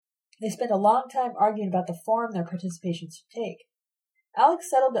They spent a long time arguing about the form their participation should take. Alex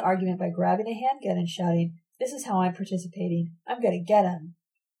settled the argument by grabbing a handgun and shouting, "This is how I'm participating. I'm going to get him."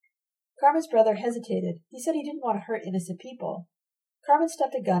 Carmen's brother hesitated. He said he didn't want to hurt innocent people. Carmen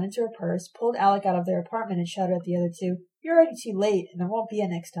stuffed a gun into her purse, pulled Alec out of their apartment, and shouted at the other two, "You're already too late, and there won't be a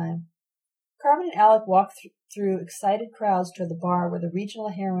next time." Carmen and Alec walked through excited crowds toward the bar where the regional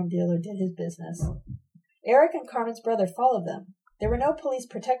heroin dealer did his business. Eric and Carmen's brother followed them. There were no police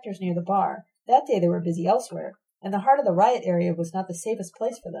protectors near the bar. That day they were busy elsewhere, and the heart of the riot area was not the safest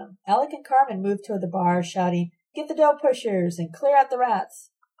place for them. Alec and Carmen moved toward the bar, shouting, "Get the dope pushers and clear out the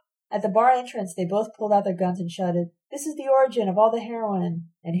rats." At the bar entrance, they both pulled out their guns and shouted, "This is the origin of all the heroin,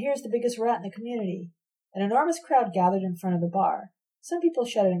 and here's the biggest rat in the community." An enormous crowd gathered in front of the bar. Some people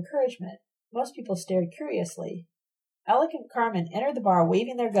shouted encouragement. Most people stared curiously. Alec and Carmen entered the bar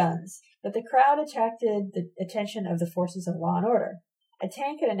waving their guns, but the crowd attracted the attention of the forces of law and order. A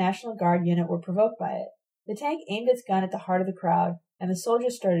tank and a National Guard unit were provoked by it. The tank aimed its gun at the heart of the crowd, and the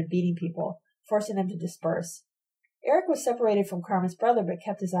soldiers started beating people, forcing them to disperse. Eric was separated from Carmen's brother, but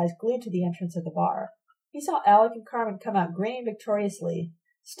kept his eyes glued to the entrance of the bar. He saw Alec and Carmen come out grinning victoriously,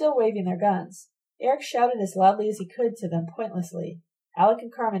 still waving their guns. Eric shouted as loudly as he could to them pointlessly. Alec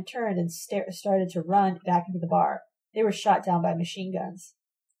and Carmen turned and started to run back into the bar. They were shot down by machine guns.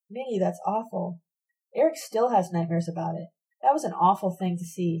 "Minnie, that's awful." Eric still has nightmares about it. That was an awful thing to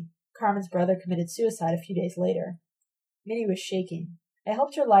see. Carmen's brother committed suicide a few days later. Minnie was shaking. I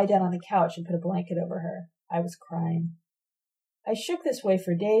helped her lie down on the couch and put a blanket over her. I was crying. I shook this way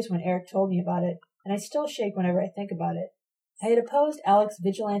for days when Eric told me about it, and I still shake whenever I think about it. I had opposed Alec's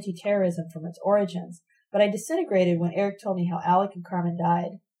vigilante terrorism from its origins, but I disintegrated when Eric told me how Alec and Carmen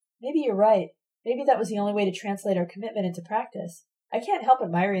died. Maybe you're right. Maybe that was the only way to translate our commitment into practice. I can't help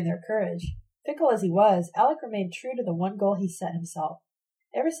admiring their courage. Fickle as he was, Alec remained true to the one goal he set himself.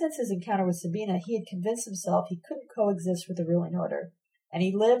 Ever since his encounter with Sabina, he had convinced himself he couldn't coexist with the ruling order, and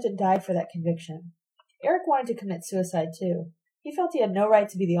he lived and died for that conviction. Eric wanted to commit suicide, too. He felt he had no right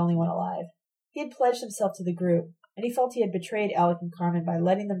to be the only one alive. He had pledged himself to the group, and he felt he had betrayed Alec and Carmen by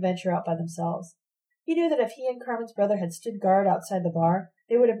letting them venture out by themselves. He knew that if he and Carmen's brother had stood guard outside the bar,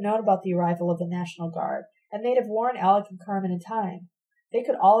 they would have known about the arrival of the National Guard, and they'd have warned Alec and Carmen in time. They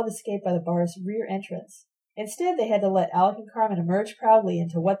could all have escaped by the bar's rear entrance. Instead, they had to let Alec and Carmen emerge proudly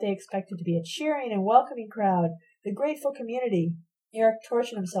into what they expected to be a cheering and welcoming crowd, the grateful community. Eric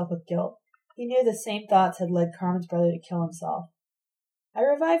tortured himself with guilt. He knew the same thoughts had led Carmen's brother to kill himself. I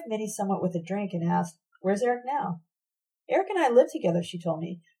revived Minnie somewhat with a drink and asked, "Where's Eric now?" "Eric and I live together," she told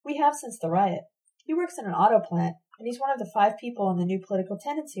me. "We have since the riot. He works in an auto plant, and he's one of the 5 people in the new political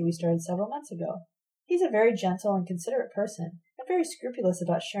tendency we started several months ago. He's a very gentle and considerate person, and very scrupulous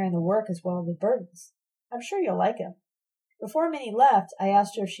about sharing the work as well as the burdens. I'm sure you'll like him." Before Minnie left, I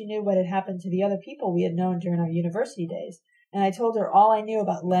asked her if she knew what had happened to the other people we had known during our university days, and I told her all I knew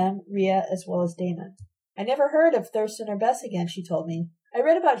about Lem, Rhea, as well as Damon. "I never heard of Thurston or Bess again," she told me. "I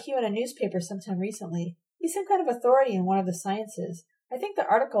read about Hugh in a newspaper sometime recently. He's some kind of authority in one of the sciences. I think the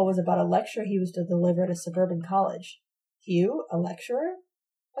article was about a lecture he was to deliver at a suburban college." "Hugh? A lecturer?"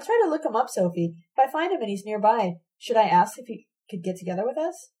 "I'll try to look him up, Sophie. If I find him and he's nearby, should I ask if he could get together with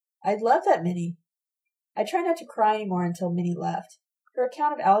us?" "I'd love that, Minnie." I tried not to cry any more until Minnie left. Her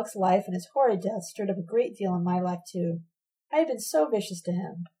account of Alec's life and his horrid death stirred up a great deal in my life, too. I had been so vicious to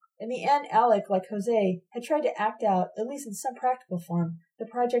him. In the end, Alec, like Jose, had tried to act out, at least in some practical form, the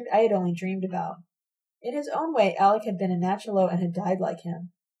project I had only dreamed about. In his own way, Alec had been a Nachalo and had died like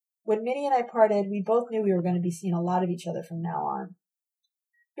him. When Minnie and I parted, we both knew we were going to be seeing a lot of each other from now on.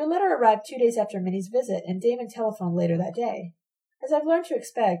 Your letter arrived 2 days after Minnie's visit, and Damon telephoned later that day. As I've learned to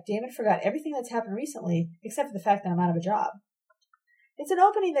expect, Damon forgot everything that's happened recently, except for the fact that I'm out of a job. "It's an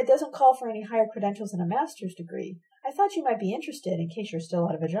opening that doesn't call for any higher credentials than a master's degree. I thought you might be interested in case you're still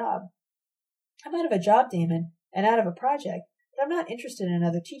out of a job." "I'm out of a job, Damon, and out of a project, but I'm not interested in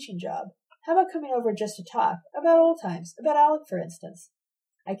another teaching job. How about coming over just to talk, about old times, about Alec, for instance?"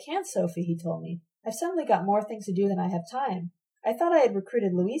 "I can't, Sophie," he told me. "I've suddenly got more things to do than I have time. I thought I had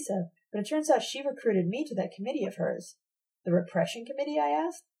recruited Louisa, but it turns out she recruited me to that committee of hers." "The repression committee?" I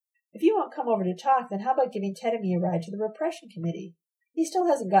asked. "If you won't come over to talk, then how about giving Ted and me a ride to the repression committee? He still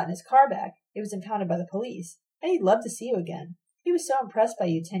hasn't gotten his car back. It was impounded by the police. And he'd love to see you again. He was so impressed by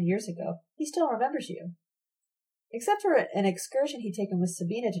you 10 years ago. He still remembers you." Except for an excursion he'd taken with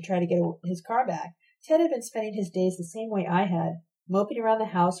Sabina to try to get his car back, Ted had been spending his days the same way I had, moping around the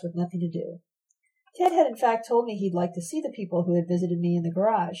house with nothing to do. Ted had in fact told me he'd like to see the people who had visited me in the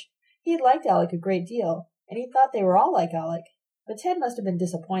garage. He had liked Alec a great deal, and he thought they were all like Alec. But Ted must have been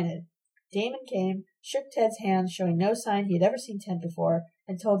disappointed. Damon came, shook Ted's hand, showing no sign he had ever seen Ted before,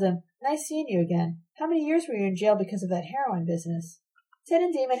 and told him, "Nice seeing you again. How many years were you in jail because of that heroin business?" Ted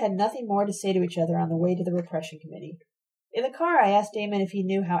and Damon had nothing more to say to each other on the way to the repression committee. In the car, I asked Damon if he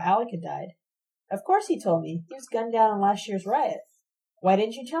knew how Alec had died. Of course he told me. He was gunned down in last year's riot. Why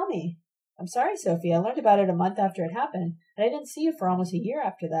didn't you tell me? I'm sorry, Sophie. I learned about it a month after it happened, and I didn't see you for almost a year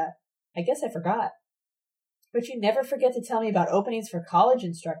after that. I guess I forgot. But you never forget to tell me about openings for college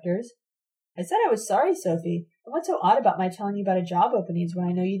instructors. I said I was sorry, Sophie. And what's so odd about my telling you about a job openings when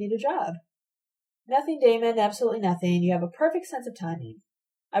I know you need a job? Nothing, Damon, absolutely nothing. You have a perfect sense of timing.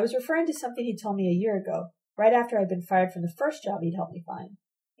 I was referring to something he told me a year ago, right after I'd been fired from the first job he'd helped me find.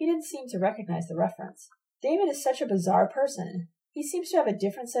 He didn't seem to recognize the reference. Damon is such a bizarre person. He seems to have a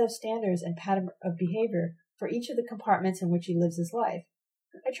different set of standards and pattern of behavior for each of the compartments in which he lives his life.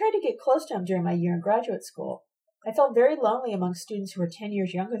 I tried to get close to him during my year in graduate school. I felt very lonely among students who were 10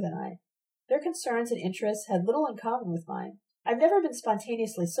 years younger than I. Their concerns and interests had little in common with mine. I've never been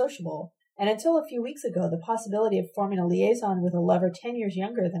spontaneously sociable, and until a few weeks ago the possibility of forming a liaison with a lover 10 years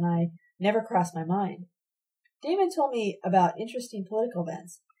younger than I never crossed my mind. Damon told me about interesting political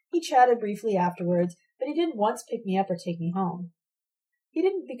events. He chatted briefly afterwards, but he didn't once pick me up or take me home. He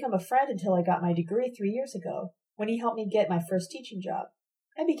didn't become a friend until I got my degree 3 years ago, when he helped me get my first teaching job.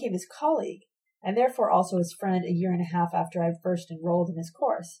 I became his colleague, and therefore also his friend a year and a half after I first enrolled in his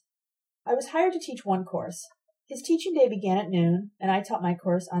course. I was hired to teach one course. His teaching day began at noon, and I taught my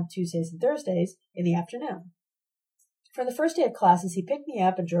course on Tuesdays and Thursdays in the afternoon. For the first day of classes, he picked me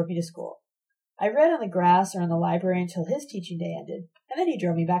up and drove me to school. I read on the grass or in the library until his teaching day ended, and then he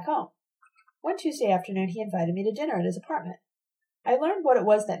drove me back home. One Tuesday afternoon, he invited me to dinner at his apartment. I learned what it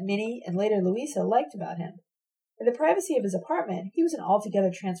was that Minnie and later Louisa liked about him. In the privacy of his apartment, he was an altogether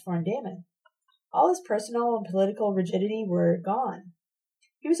transformed Damon. All his personal and political rigidity were gone.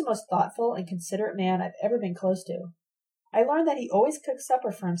 He was the most thoughtful and considerate man I've ever been close to. I learned that he always cooked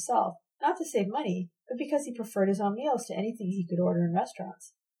supper for himself, not to save money, but because he preferred his own meals to anything he could order in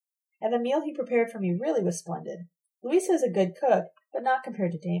restaurants. And the meal he prepared for me really was splendid. Louisa is a good cook, but not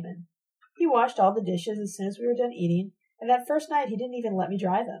compared to Damon. He washed all the dishes as soon as we were done eating, and that first night he didn't even let me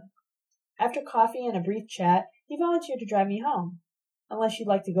dry them. After coffee and a brief chat, he volunteered to drive me home, unless you'd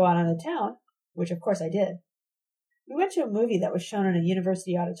like to go out on the town, which of course I did. We went to a movie that was shown in a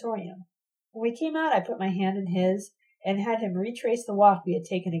university auditorium. When we came out, I put my hand in his and had him retrace the walk we had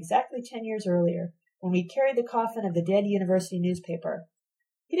taken exactly 10 years earlier, when we carried the coffin of the dead university newspaper.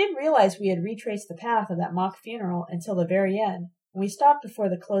 He didn't realize we had retraced the path of that mock funeral until the very end, when we stopped before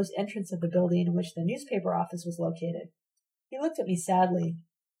the closed entrance of the building in which the newspaper office was located. He looked at me sadly.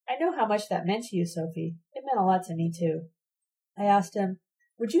 I know how much that meant to you, Sophie. It meant a lot to me, too. I asked him,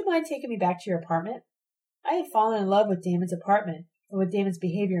 "Would you mind taking me back to your apartment?" I had fallen in love with Damon's apartment and with Damon's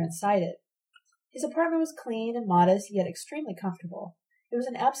behavior inside it. His apartment was clean and modest, yet extremely comfortable. It was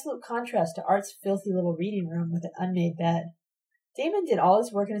an absolute contrast to Art's filthy little reading room with an unmade bed. Damon did all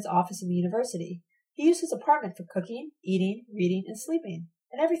his work in his office in the university. He used his apartment for cooking, eating, reading, and sleeping,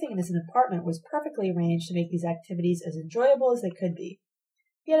 and everything in his apartment was perfectly arranged to make these activities as enjoyable as they could be.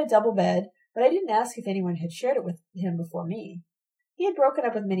 He had a double bed, but I didn't ask if anyone had shared it with him before me. He had broken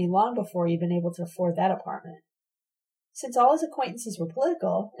up with Minnie long before he had been able to afford that apartment. Since all his acquaintances were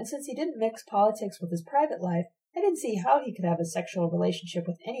political, and since he didn't mix politics with his private life, I didn't see how he could have a sexual relationship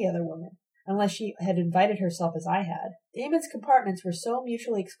with any other woman, unless she had invited herself as I had. Damon's compartments were so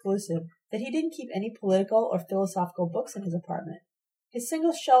mutually exclusive that he didn't keep any political or philosophical books in his apartment. His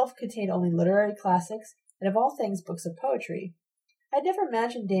single shelf contained only literary classics, and of all things books of poetry. I had never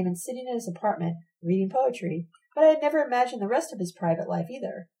imagined Damon sitting in his apartment, reading poetry, but I had never imagined the rest of his private life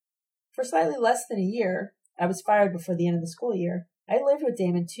either. For slightly less than a year, I was fired before the end of the school year, I lived with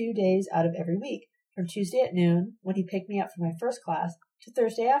Damon 2 days out of every week, from Tuesday at noon, when he picked me up for my first class, to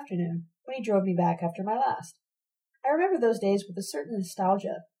Thursday afternoon, when he drove me back after my last. I remember those days with a certain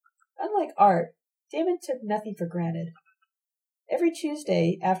nostalgia. Unlike Art, Damon took nothing for granted. Every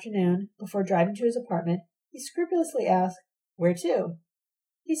Tuesday afternoon, before driving to his apartment, he scrupulously asked, "Where to?"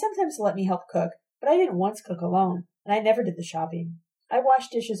 He sometimes let me help cook, but I didn't once cook alone, and I never did the shopping. I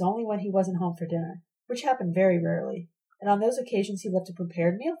washed dishes only when he wasn't home for dinner, which happened very rarely, and on those occasions he left a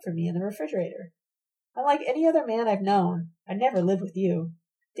prepared meal for me in the refrigerator. Unlike any other man I've known, I never lived with you.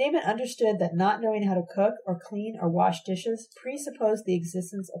 Damon understood that not knowing how to cook or clean or wash dishes presupposed the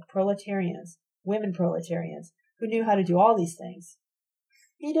existence of proletarians, women proletarians, who knew how to do all these things.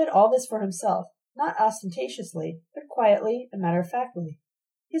 He did all this for himself, not ostentatiously, but quietly and matter-of-factly.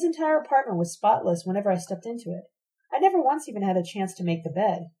 His entire apartment was spotless whenever I stepped into it. I never once even had a chance to make the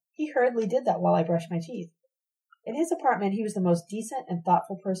bed. He hurriedly did that while I brushed my teeth. In his apartment he was the most decent and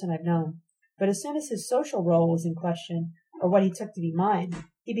thoughtful person I've known, but as soon as his social role was in question, or what he took to be mine,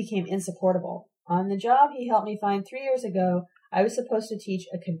 he became insupportable. On the job he helped me find 3 years ago, I was supposed to teach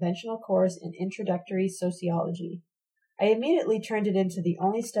a conventional course in introductory sociology. I immediately turned it into the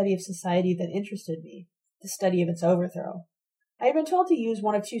only study of society that interested me, the study of its overthrow. I had been told to use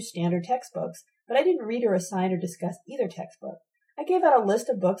one of 2 standard textbooks, but I didn't read or assign or discuss either textbook. I gave out a list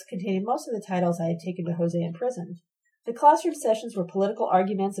of books containing most of the titles I had taken to Jose in prison. The classroom sessions were political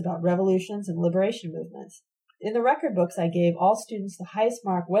arguments about revolutions and liberation movements. In the record books, I gave all students the highest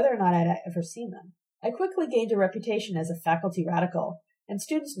mark whether or not I had ever seen them. I quickly gained a reputation as a faculty radical, and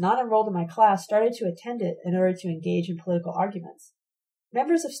students not enrolled in my class started to attend it in order to engage in political arguments.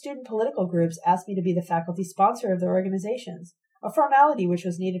 Members of student political groups asked me to be the faculty sponsor of their organizations, a formality which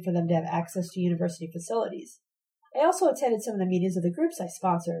was needed for them to have access to university facilities. I also attended some of the meetings of the groups I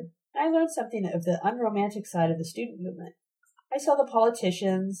sponsored, and I learned something of the unromantic side of the student movement. I saw the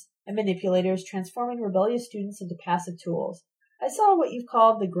politicians and manipulators transforming rebellious students into passive tools. I saw what you've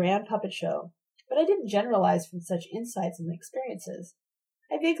called the grand puppet show, but I didn't generalize from such insights and experiences.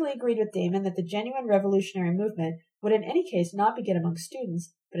 I vaguely agreed with Damon that the genuine revolutionary movement would in any case not begin among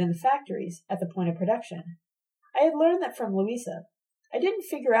students, but in the factories, at the point of production. I had learned that from Louisa. I didn't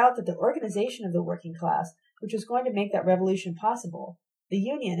figure out that the organization of the working class, which was going to make that revolution possible, the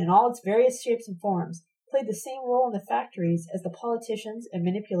union in all its various shapes and forms, played the same role in the factories as the politicians and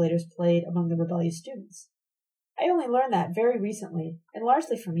manipulators played among the rebellious students. I only learned that very recently, and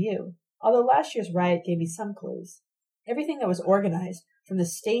largely from you, although last year's riot gave me some clues. Everything that was organized, from the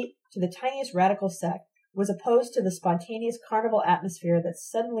state to the tiniest radical sect, was opposed to the spontaneous carnival atmosphere that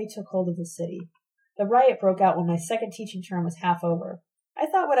suddenly took hold of the city. The riot broke out when my second teaching term was half over. I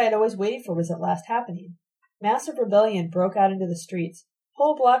thought what I had always waited for was at last happening. Massive rebellion broke out into the streets.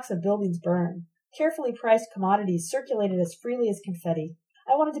 Whole blocks of buildings burned. Carefully priced commodities circulated as freely as confetti.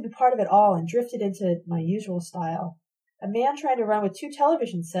 I wanted to be part of it all and drifted into my usual style. A man trying to run with 2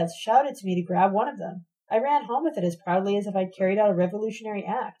 television sets shouted to me to grab one of them. I ran home with it as proudly as if I'd carried out a revolutionary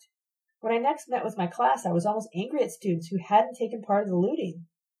act. When I next met with my class, I was almost angry at students who hadn't taken part of the looting.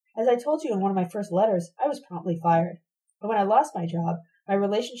 As I told you in one of my first letters, I was promptly fired. But when I lost my job, my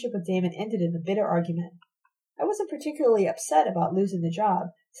relationship with Damon ended in a bitter argument. I wasn't particularly upset about losing the job,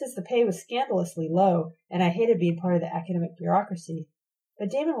 since the pay was scandalously low, and I hated being part of the academic bureaucracy. But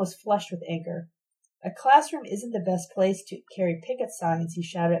Damon was flushed with anger. A classroom isn't the best place to carry picket signs, he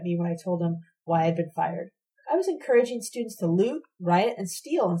shouted at me when I told him why I'd been fired. I was encouraging students to loot, riot, and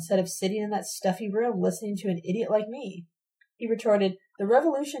steal instead of sitting in that stuffy room listening to an idiot like me. He retorted, the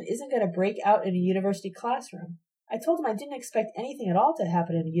revolution isn't going to break out in a university classroom. I told him I didn't expect anything at all to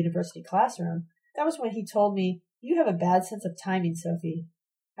happen in a university classroom. That was when he told me, you have a bad sense of timing, Sophie.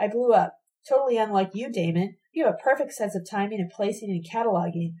 I blew up. Totally unlike you, Damon. You have a perfect sense of timing and placing and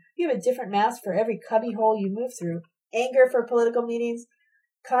cataloging. You have a different mask for every cubbyhole you move through. Anger for political meetings,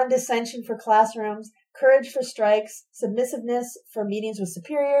 condescension for classrooms, courage for strikes, submissiveness for meetings with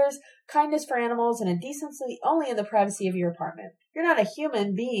superiors, kindness for animals, and a decency only in the privacy of your apartment. You're not a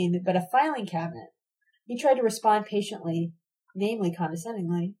human being, but a filing cabinet. He tried to respond patiently, namely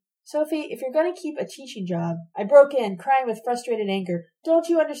condescendingly. Sophie, if you're going to keep a teaching job, I broke in, crying with frustrated anger. Don't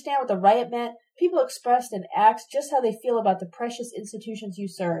you understand what the riot meant? People expressed and act just how they feel about the precious institutions you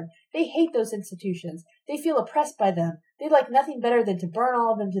serve. They hate those institutions. They feel oppressed by them. They'd like nothing better than to burn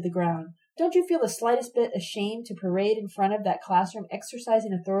all of them to the ground. Don't you feel the slightest bit ashamed to parade in front of that classroom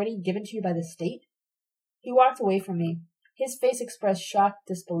exercising authority given to you by the state? He walked away from me. His face expressed shocked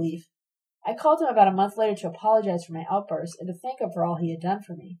disbelief. I called him about a month later to apologize for my outburst and to thank him for all he had done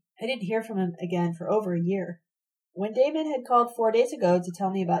for me. I didn't hear from him again for over a year. When Damon had called 4 days ago to tell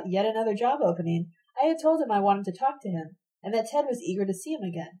me about yet another job opening, I had told him I wanted to talk to him, and that Ted was eager to see him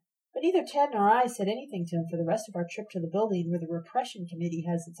again. But neither Ted nor I said anything to him for the rest of our trip to the building where the Repression Committee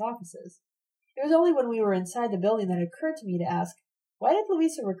has its offices. It was only when we were inside the building that it occurred to me to ask, why did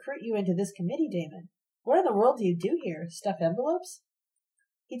Louisa recruit you into this committee, Damon? What in the world do you do here? Stuff envelopes?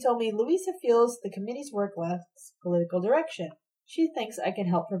 He told me Louisa feels the committee's work lacks political direction. She thinks I can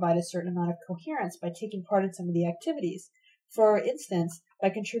help provide a certain amount of coherence by taking part in some of the activities. For instance, by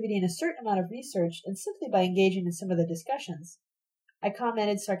contributing a certain amount of research and simply by engaging in some of the discussions. I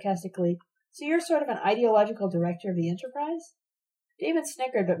commented sarcastically, so you're sort of an ideological director of the enterprise? Damon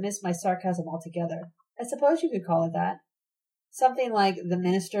snickered but missed my sarcasm altogether. I suppose you could call it that. Something like the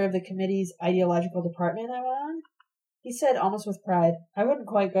minister of the committee's ideological department, I went on. He said almost with pride, I wouldn't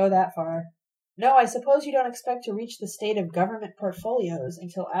quite go that far. No, I suppose you don't expect to reach the state of government portfolios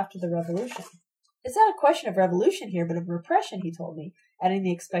until after the revolution. It's not a question of revolution here, but of repression, he told me, adding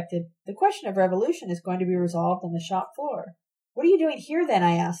the expected, the question of revolution is going to be resolved on the shop floor. What are you doing here then?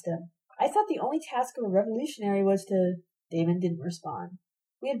 I asked him. I thought the only task of a revolutionary was to Damon didn't respond.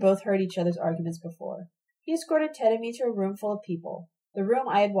 We had both heard each other's arguments before. He escorted Ted and me to a room full of people, the room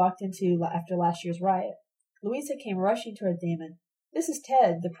I had walked into after last year's riot. Louisa came rushing toward Damon. "This is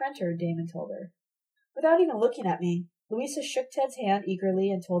Ted, the printer," Damon told her. Without even looking at me, Louisa shook Ted's hand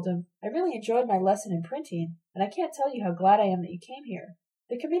eagerly and told him, "I really enjoyed my lesson in printing, and I can't tell you how glad I am that you came here.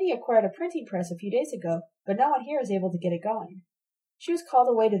 The committee acquired a printing press a few days ago, but no one here is able to get it going." She was called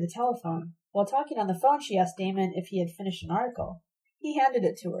away to the telephone. While talking on the phone, she asked Damon if he had finished an article. He handed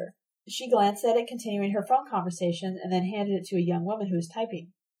it to her. She glanced at it, continuing her phone conversation, and then handed it to a young woman who was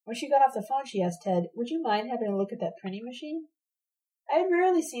typing. When she got off the phone, she asked Ted, "Would you mind having a look at that printing machine?" I had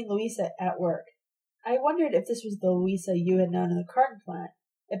rarely seen Louisa at work. I wondered if this was the Louisa you had known in the carton plant,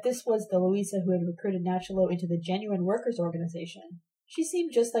 if this was the Louisa who had recruited Nachalo into the genuine workers' organization. She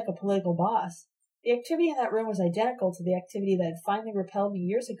seemed just like a political boss. The activity in that room was identical to the activity that had finally repelled me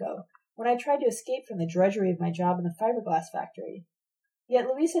years ago, when I tried to escape from the drudgery of my job in the fiberglass factory. Yet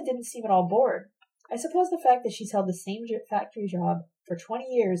Louisa didn't seem at all bored. I suppose the fact that she's held the same factory job for 20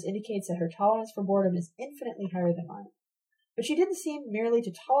 years indicates that her tolerance for boredom is infinitely higher than mine. But she didn't seem merely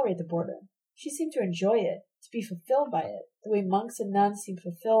to tolerate the boredom. She seemed to enjoy it, to be fulfilled by it, the way monks and nuns seem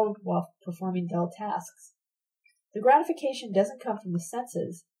fulfilled while performing dull tasks. The gratification doesn't come from the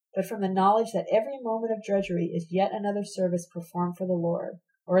senses, but from the knowledge that every moment of drudgery is yet another service performed for the Lord,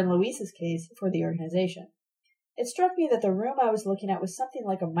 or in Louisa's case, for the organization. It struck me that the room I was looking at was something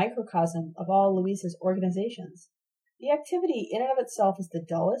like a microcosm of all Louisa's organizations. The activity in and of itself is the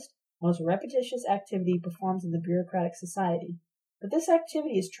dullest, most repetitious activity performed in the bureaucratic society. But this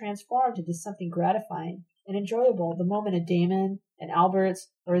activity is transformed into something gratifying and enjoyable the moment a Damon, an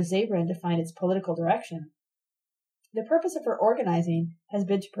Alberts, or a Zabrin define its political direction. The purpose of her organizing has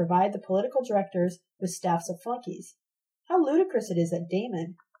been to provide the political directors with staffs of flunkies. How ludicrous it is that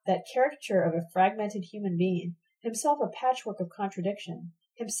Damon, that caricature of a fragmented human being, himself a patchwork of contradiction,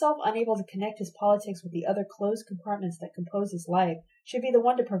 himself unable to connect his politics with the other closed compartments that compose his life, should be the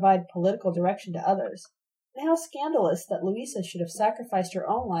one to provide political direction to others. And how scandalous that Louisa should have sacrificed her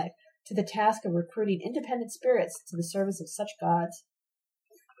own life to the task of recruiting independent spirits to the service of such gods.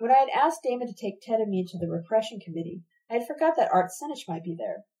 When I had asked Damon to take Ted and me to the repression committee, I had forgot that Art Senich might be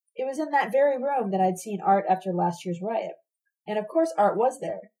there. It was in that very room that I had seen Art after last year's riot. And of course Art was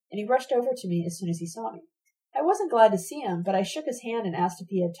there, and he rushed over to me as soon as he saw me. I wasn't glad to see him, but I shook his hand and asked if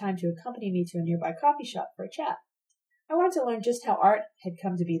he had time to accompany me to a nearby coffee shop for a chat. I wanted to learn just how Art had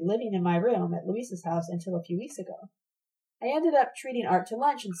come to be living in my room at Louisa's house until a few weeks ago. I ended up treating Art to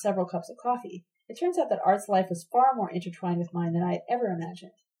lunch and several cups of coffee. It turns out that Art's life was far more intertwined with mine than I had ever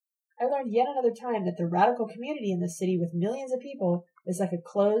imagined. I learned yet another time that the radical community in this city with millions of people is like a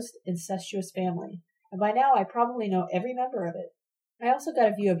closed, incestuous family, and by now I probably know every member of it. I also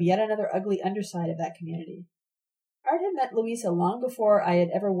got a view of yet another ugly underside of that community. Art had met Louisa long before I had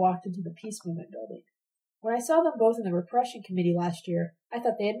ever walked into the Peace Movement building. When I saw them both in the repression committee last year, I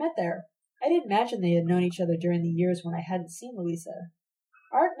thought they had met there. I didn't imagine they had known each other during the years when I hadn't seen Louisa.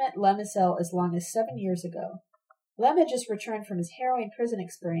 Art met Lem Issel as long as 7 years ago. Lem had just returned from his harrowing prison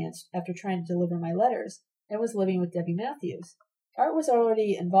experience after trying to deliver my letters, and was living with Debbie Matthews. Art was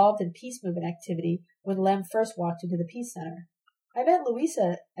already involved in peace movement activity when Lem first walked into the Peace Center. I met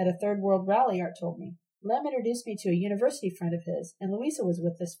Louisa at a Third World rally, Art told me. Lem introduced me to a university friend of his, and Louisa was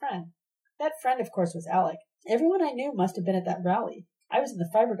with this friend. That friend, of course, was Alec. Everyone I knew must have been at that rally. I was in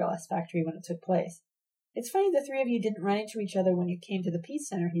the fiberglass factory when it took place. "It's funny the three of you didn't run into each other when you came to the Peace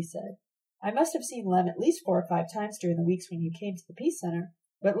Center," he said. "I must have seen Lem at least 4 or 5 times during the weeks when you came to the Peace Center,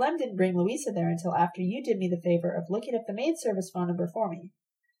 but Lem didn't bring Louisa there until after you did me the favor of looking up the maid service phone number for me."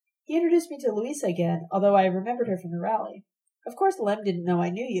 He introduced me to Louisa again, although I remembered her from the rally. Of course Lem didn't know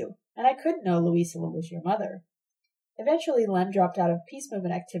I knew you, and I couldn't know Louisa was your mother. Eventually Lem dropped out of peace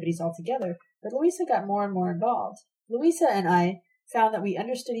movement activities altogether, but Louisa got more and more involved. Louisa and I found that we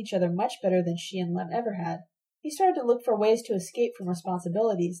understood each other much better than she and Lem ever had. He started to look for ways to escape from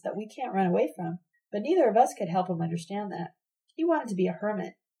responsibilities that we can't run away from, but neither of us could help him understand that. He wanted to be a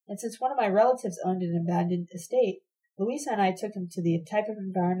hermit, and since one of my relatives owned an abandoned estate, Louisa and I took him to the type of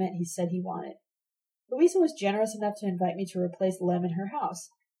environment he said he wanted. Louisa was generous enough to invite me to replace Lem in her house.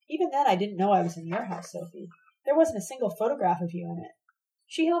 Even then I didn't know I was in your house, Sophie. There wasn't a single photograph of you in it.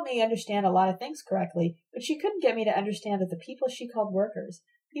 She helped me understand a lot of things correctly, but she couldn't get me to understand that the people she called workers,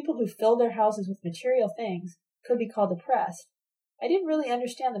 people who filled their houses with material things, could be called oppressed. I didn't really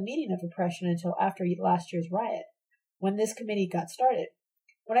understand the meaning of oppression until after last year's riot, when this committee got started.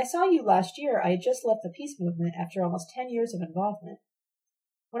 When I saw you last year, I had just left the peace movement after almost 10 years of involvement.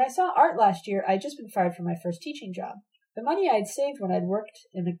 When I saw Art last year, I had just been fired from my first teaching job. The money I had saved when I'd worked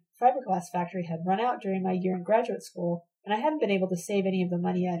in the fiberglass factory had run out during my year in graduate school, and I hadn't been able to save any of the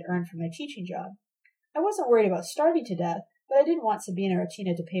money I had earned from my teaching job. I wasn't worried about starving to death, but I didn't want Sabina or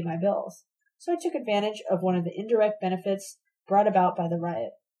Tina to pay my bills, so I took advantage of one of the indirect benefits brought about by the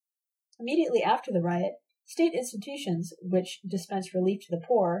riot. Immediately after the riot, state institutions, which dispense relief to the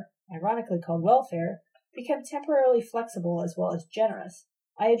poor, ironically called welfare, became temporarily flexible as well as generous.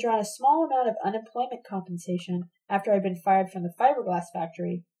 I had drawn a small amount of unemployment compensation after I had been fired from the fiberglass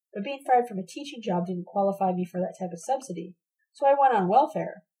factory, but being fired from a teaching job didn't qualify me for that type of subsidy, so I went on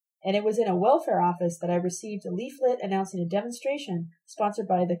welfare, and it was in a welfare office that I received a leaflet announcing a demonstration sponsored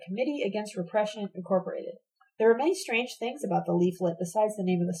by the Committee Against Repression, Incorporated. There were many strange things about the leaflet besides the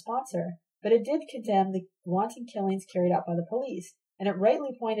name of the sponsor, but it did condemn the wanton killings carried out by the police, and it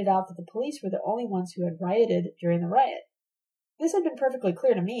rightly pointed out that the police were the only ones who had rioted during the riot. This had been perfectly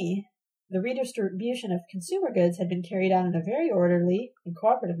clear to me. The redistribution of consumer goods had been carried out in a very orderly and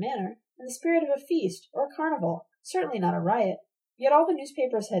cooperative manner, in the spirit of a feast or carnival, certainly not a riot. Yet all the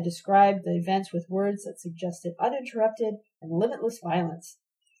newspapers had described the events with words that suggested uninterrupted and limitless violence.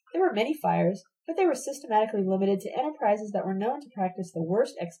 There were many fires, but they were systematically limited to enterprises that were known to practice the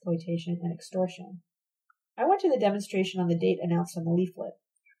worst exploitation and extortion. I went to the demonstration on the date announced on the leaflet.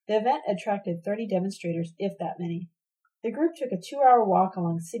 The event attracted 30 demonstrators, if that many. The group took a 2-hour walk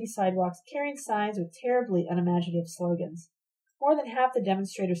along city sidewalks carrying signs with terribly unimaginative slogans. More than half the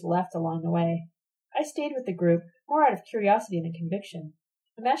demonstrators left along the way. I stayed with the group, more out of curiosity than conviction.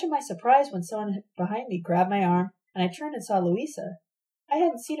 Imagine my surprise when someone behind me grabbed my arm, and I turned and saw Louisa. I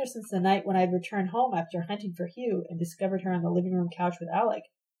hadn't seen her since the night when I had returned home after hunting for Hugh and discovered her on the living room couch with Alec.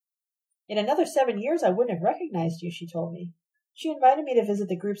 In another 7 years I wouldn't have recognized you, she told me. She invited me to visit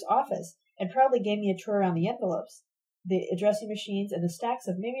the group's office, and proudly gave me a tour around the envelopes, the addressing machines, and the stacks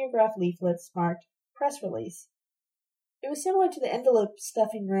of mimeograph leaflets marked press release. It was similar to the envelope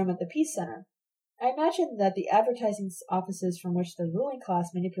stuffing room at the Peace Center. I imagined that the advertising offices from which the ruling class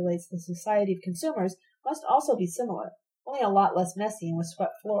manipulates the society of consumers must also be similar, only a lot less messy and with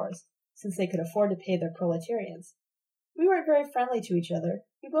swept floors, since they could afford to pay their proletarians. We weren't very friendly to each other.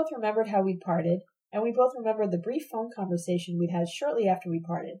 We both remembered how we'd parted, and we both remembered the brief phone conversation we'd had shortly after we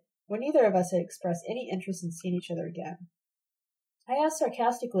parted, when neither of us had expressed any interest in seeing each other again. I asked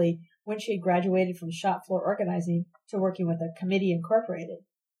sarcastically when she had graduated from shop floor organizing to working with a Committee Incorporated.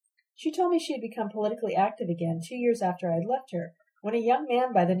 She told me she had become politically active again 2 years after I had left her, when a young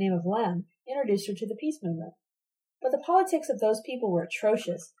man by the name of Lem introduced her to the peace movement. But the politics of those people were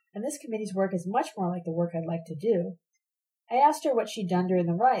atrocious, and this committee's work is much more like the work I'd like to do. I asked her what she'd done during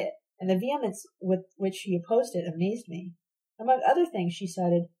the riot, and the vehemence with which she opposed it amazed me. Among other things, she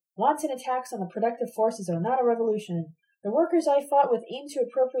cited, "Wanton attacks on the productive forces are not a revolution. The workers I fought with aimed to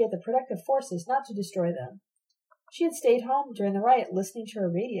appropriate the productive forces, not to destroy them." She had stayed home during the riot listening to her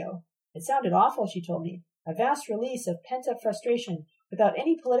radio. It sounded awful, she told me, a vast release of pent-up frustration without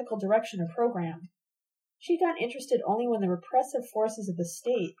any political direction or program. She got interested only when the repressive forces of the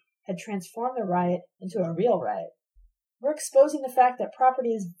state had transformed the riot into a real riot. "We're exposing the fact that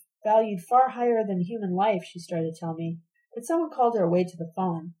property is valued far higher than human life," she started to tell me, but someone called her away to the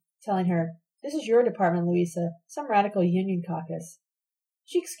phone, telling her, "This is your department, Louisa, some radical union caucus."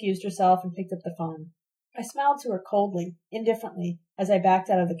 She excused herself and picked up the phone. I smiled to her coldly, indifferently, as I backed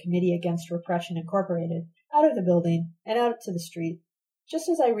out of the Committee Against Repression, Incorporated, out of the building, and out to the street. Just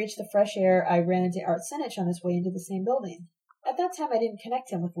as I reached the fresh air, I ran into Art Sinich on his way into the same building. At that time I didn't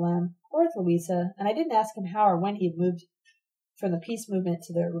connect him with Lem or with Louisa, and I didn't ask him how or when he had moved from the peace movement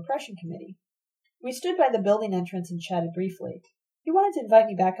to the repression committee. We stood by the building entrance and chatted briefly. He wanted to invite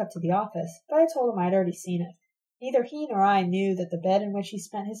me back up to the office, but I told him I had already seen it. Neither he nor I knew that the bed in which he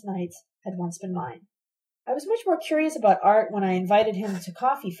spent his nights had once been mine. I was much more curious about Art when I invited him to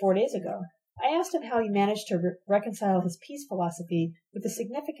coffee 4 days ago. I asked him how he managed to reconcile his peace philosophy with the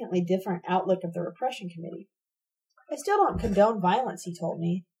significantly different outlook of the repression committee. "I still don't condone violence," he told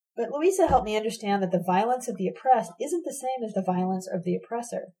me, "but Louisa helped me understand that the violence of the oppressed isn't the same as the violence of the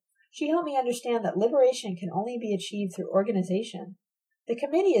oppressor. She helped me understand that liberation can only be achieved through organization. The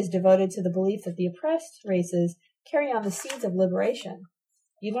committee is devoted to the belief that the oppressed races carry on the seeds of liberation."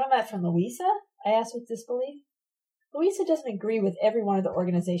 "You learned that from Louisa?" I asked with disbelief. "Louisa doesn't agree with every one of the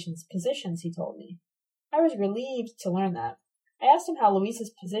organization's positions," he told me. I was relieved to learn that. I asked him how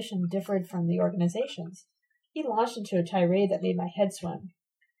Louisa's position differed from the organization's. He launched into a tirade that made my head swim.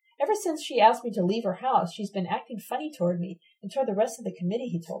 "Ever since she asked me to leave her house, she's been acting funny toward me and toward the rest of the committee,"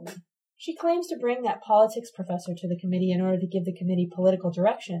 he told me. "She claims to bring that politics professor to the committee in order to give the committee political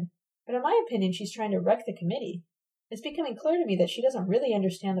direction, but in my opinion she's trying to wreck the committee. It's becoming clear to me that she doesn't really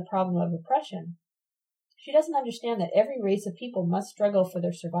understand the problem of oppression. She doesn't understand that every race of people must struggle for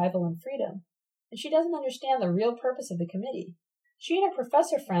their survival and freedom. and she doesn't understand the real purpose of the committee. She and her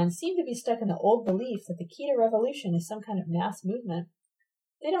professor friends seem to be stuck in the old belief that the key to revolution is some kind of mass movement.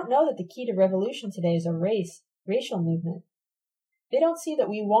 They don't know that the key to revolution today is a racial movement. They don't see that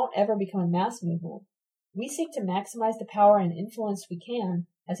we won't ever become a mass movement. We seek to maximize the power and influence we can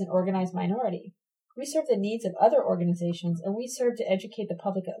as an organized minority. We serve the needs of other organizations, and we serve to educate the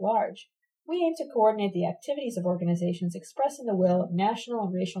public at large. We aim to coordinate the activities of organizations expressing the will of national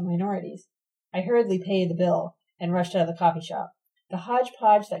and racial minorities. I hurriedly paid the bill and rushed out of the coffee shop. The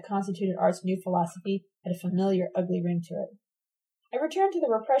hodgepodge that constituted Art's new philosophy had a familiar, ugly ring to it. I returned to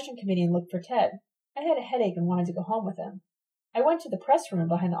the repression committee and looked for Ted. I had a headache and wanted to go home with him. I went to the press room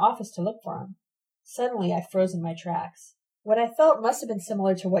behind the office to look for him. Suddenly, I froze in my tracks. What I felt must have been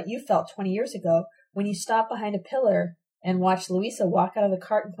similar to what you felt 20 years ago when you stopped behind a pillar and watched Louisa walk out of the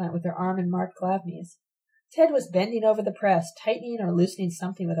carton plant with her arm in Mark Glavny's. Ted was bending over the press, tightening or loosening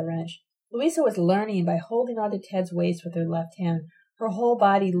something with a wrench. Louisa was learning by holding onto Ted's waist with her left hand, her whole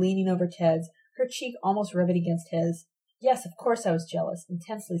body leaning over Ted's, her cheek almost rubbing against his. Yes, of course I was jealous,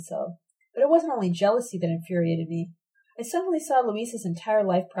 intensely so. But it wasn't only jealousy that infuriated me. I suddenly saw Louisa's entire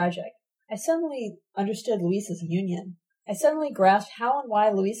life project. I suddenly understood Louisa's union. I suddenly grasped how and why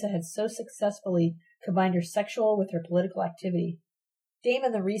Louisa had so successfully combined her sexual with her political activity.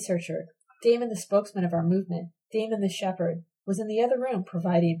 Damon the researcher, Damon the spokesman of our movement, Damon the shepherd, was in the other room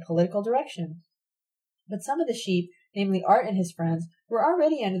providing political direction. But some of the sheep, namely Art and his friends, were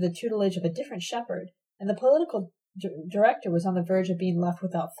already under the tutelage of a different shepherd, and the political director was on the verge of being left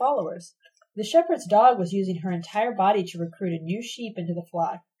without followers. The shepherd's dog was using her entire body to recruit a new sheep into the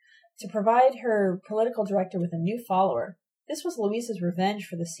flock, to provide her political director with a new follower. This was Louisa's revenge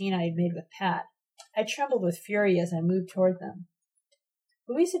for the scene I had made with Pat. I trembled with fury as I moved toward them.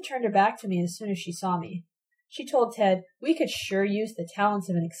 Louisa turned her back to me as soon as she saw me. She told Ted, "We could sure use the talents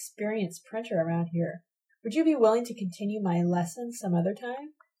of an experienced printer around here. Would you be willing to continue my lesson some other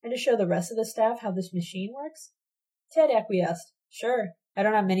time, and to show the rest of the staff how this machine works?" Ted acquiesced. "Sure. I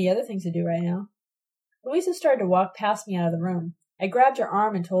don't have many other things to do right now." Louisa started to walk past me out of the room. I grabbed her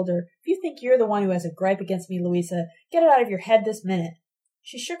arm and told her, "If you think you're the one who has a gripe against me, Louisa, get it out of your head this minute."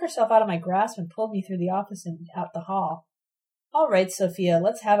 She shook herself out of my grasp and pulled me through the office and out the hall. "All right, Sophia,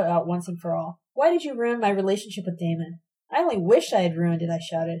 let's have it out once and for all. Why did you ruin my relationship with Damon?" "I only wish I had ruined it," I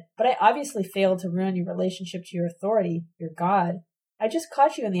shouted, "but I obviously failed to ruin your relationship to your authority, your God. I just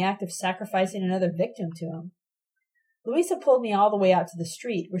caught you in the act of sacrificing another victim to him." Louisa pulled me all the way out to the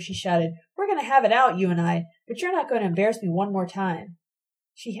street, where she shouted, "We're going to have it out, you and I, but you're not going to embarrass me one more time."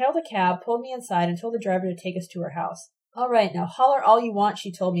 She hailed a cab, pulled me inside, and told the driver to take us to her house. "All right, now holler all you want,"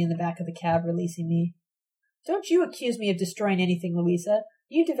 she told me in the back of the cab, releasing me. "Don't you accuse me of destroying anything, Louisa.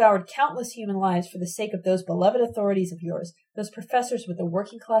 You devoured countless human lives for the sake of those beloved authorities of yours, those professors with the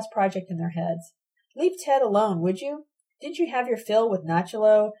working-class project in their heads. Leave Ted alone, would you? Didn't you have your fill with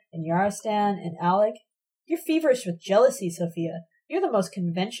Nachalo and Yarostan and Alec? You're feverish with jealousy, Sophia. You're the most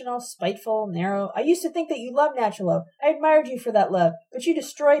conventional, spiteful, narrow. I used to think that you loved Nachalo. I admired you for that love, but you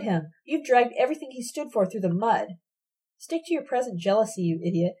destroyed him. You've dragged everything he stood for through the mud." "Stick to your present jealousy, you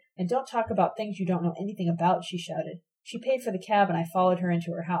idiot, and don't talk about things you don't know anything about," she shouted. She paid for the cab, and I followed her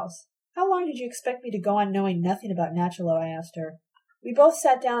into her house. "How long did you expect me to go on knowing nothing about Nachalo?" I asked her. We both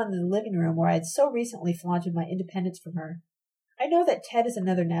sat down in the living room where I had so recently flaunted my independence from her. "I know that Ted is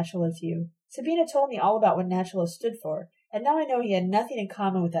another Nachalo to you. Sabina told me all about what Nachalo stood for, and now I know he had nothing in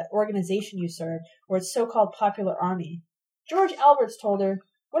common with that organization you served, or its so-called popular army." "George Alberts told her—"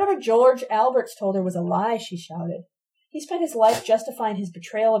 "Whatever George Alberts told her was a lie," she shouted. "He spent his life justifying his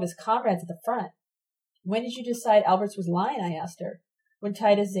betrayal of his comrades at the front." "When did you decide Alberts was lying?" I asked her. "When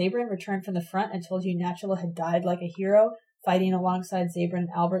Titus Zabrin returned from the front and told you Nachalo had died like a hero, fighting alongside Zabrin and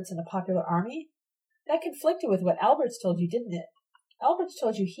Alberts in the popular army? That conflicted with what Alberts told you, didn't it? Alberts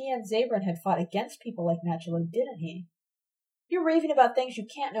told you he and Zabrin had fought against people like Nachalo, didn't he?" "You're raving about things you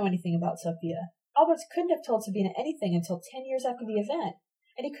can't know anything about, Sophia. Alberts couldn't have told Sabina anything until 10 years after the event,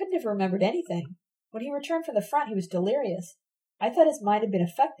 and he couldn't have remembered anything. When he returned from the front, he was delirious. I thought his mind had been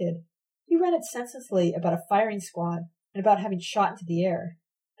affected. He ranted senselessly about a firing squad and about having shot into the air.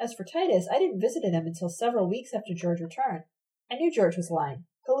 As for Titus, I didn't visit him until several weeks after George returned. I knew George was lying,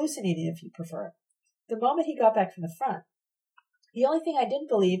 hallucinating if you prefer, the moment he got back from the front. The only thing I didn't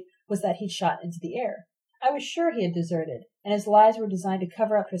believe was that he'd shot into the air. I was sure he had deserted, and his lies were designed to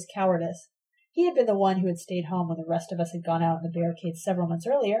cover up his cowardice. He had been the one who had stayed home when the rest of us had gone out in the barricades several months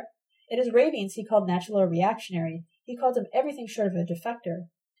earlier. In his ravings, he called Nachalo a reactionary. He called him everything short of a defector.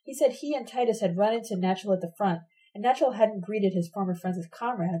 He said he and Titus had run into Nachalo at the front, and Nachalo hadn't greeted his former friends as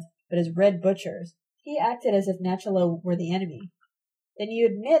comrades, but as red butchers. He acted as if Nachalo were the enemy. Then you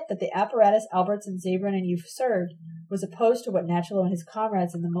admit that the apparatus Alberts and Zabrin and you served was opposed to what Nachalo and his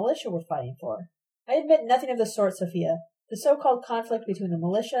comrades in the militia were fighting for. I admit nothing of the sort, Sophia. The so-called conflict between the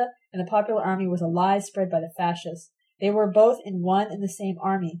militia and the Popular Army was a lie spread by the fascists. They were both in one and the same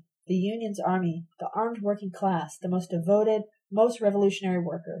army, the Union's army, the armed working class, the most devoted, most revolutionary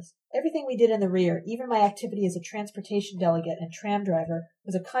workers. Everything we did in the rear, even my activity as a transportation delegate and tram driver,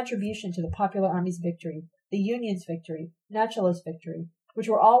 was a contribution to the Popular Army's victory, the Union's victory, Nachalo's victory, which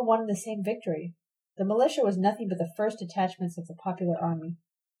were all one and the same victory. The militia was nothing but the first detachments of the Popular Army.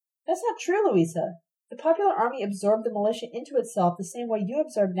 That's not true, Louisa. The Popular Army absorbed the militia into itself the same way you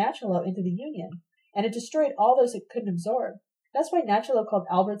absorbed Nachalo into the Union, and it destroyed all those it couldn't absorb. That's why Nachalo called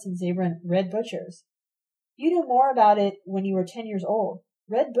Alberts and Zabrin Red Butchers. You knew more about it when you were 10 years old.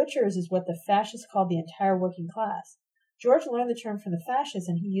 Red Butchers is what the fascists called the entire working class. George learned the term from the fascists,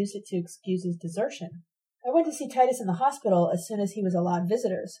 and he used it to excuse his desertion. I went to see Titus in the hospital as soon as he was allowed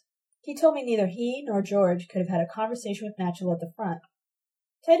visitors. He told me neither he nor George could have had a conversation with Nachalo at the front.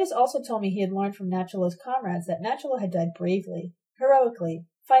 Titus also told me he had learned from Nachalo's comrades that Nachalo had died bravely, heroically,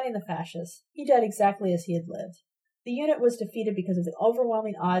 fighting the fascists. He died exactly as he had lived. The unit was defeated because of the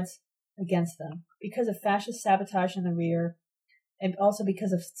overwhelming odds against them, because of fascist sabotage in the rear, and also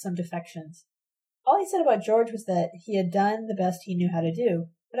because of some defections. All he said about George was that he had done the best he knew how to do,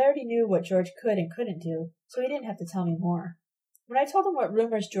 but I already knew what George could and couldn't do, so he didn't have to tell me more. When I told him what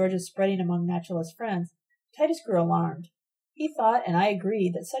rumors George was spreading among Nachalo's friends, Titus grew alarmed. He thought, and I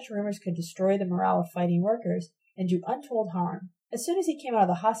agreed, that such rumors could destroy the morale of fighting workers and do untold harm. As soon as he came out of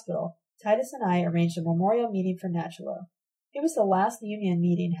the hospital, Titus and I arranged a memorial meeting for Nachalo. It was the last Union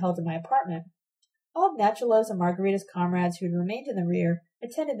meeting held in my apartment. All of Nachalo's and Margarita's comrades who had remained in the rear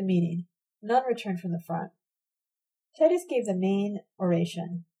attended the meeting. None returned from the front. Titus gave the main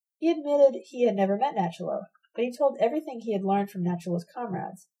oration. He admitted he had never met Nachalo, but he told everything he had learned from Nachalo's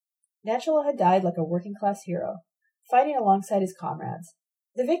comrades. Nachalo had died like a working-class hero, fighting alongside his comrades.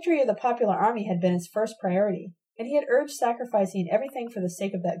 The victory of the Popular Army had been his first priority, and he had urged sacrificing everything for the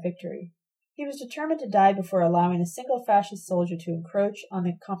sake of that victory. He was determined to die before allowing a single fascist soldier to encroach on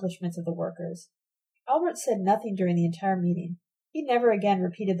the accomplishments of the workers. Albert said nothing during the entire meeting. He never again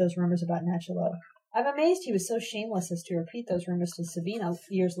repeated those rumors about Nachalo. I'm amazed he was so shameless as to repeat those rumors to Sabina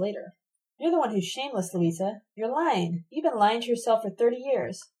years later. You're the one who's shameless, Louisa. You're lying. You've been lying to yourself for 30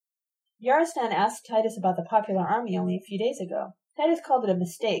 years. Yarostan asked Titus about the Popular Army only a few days ago. Titus called it a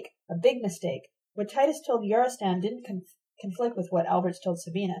mistake, a big mistake. What Titus told Yarostan didn't conflict with what Alberts told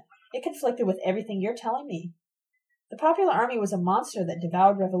Sabina. It conflicted with everything you're telling me. The Popular Army was a monster that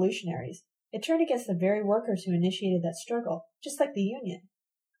devoured revolutionaries. It turned against the very workers who initiated that struggle, just like the Union.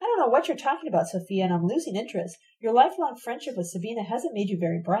 I don't know what you're talking about, Sophia, and I'm losing interest. Your lifelong friendship with Sabina hasn't made you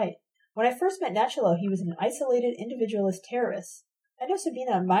very bright. When I first met Nachalo, he was an isolated, individualist terrorist. I know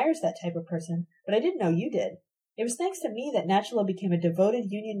Sabina admires that type of person, but I didn't know you did. It was thanks to me that Nachalo became a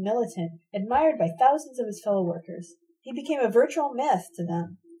devoted Union militant, admired by thousands of his fellow workers. He became a virtual myth to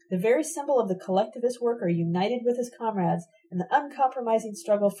them, the very symbol of the collectivist worker united with his comrades in the uncompromising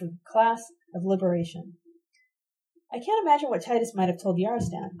struggle for the class of liberation. I can't imagine what Titus might have told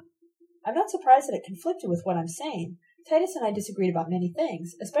Yarostan. I'm not surprised that it conflicted with what I'm saying. Titus and I disagreed about many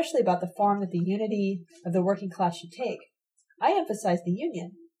things, especially about the form that the unity of the working class should take. I emphasized the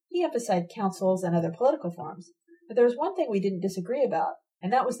Union. He emphasized councils and other political forms. But there was one thing we didn't disagree about,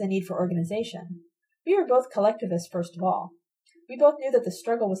 and that was the need for organization. We were both collectivists, first of all. We both knew that the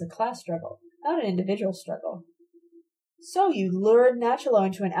struggle was a class struggle, not an individual struggle. So you lured Nachalo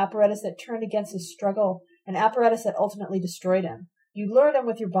into an apparatus that turned against his struggle, an apparatus that ultimately destroyed him. You lured him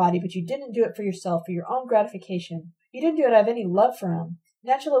with your body, but you didn't do it for yourself, for your own gratification. You didn't do it out of any love for him.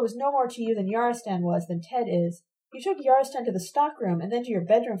 Nachalo was no more to you than Yarostan was, than Ted is. You took Yarostan to the stockroom and then to your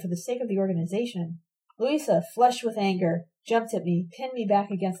bedroom for the sake of the organization. Louisa, flushed with anger, jumped at me, pinned me back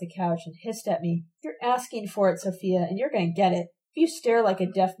against the couch, and hissed at me. You're asking for it, Sophia, and you're going to get it. If you stare like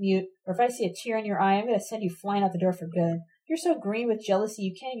a deaf mute, or if I see a tear in your eye, I'm going to send you flying out the door for good. You're so green with jealousy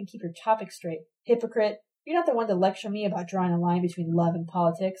you can't even keep your topic straight. Hypocrite. You're not the one to lecture me about drawing a line between love and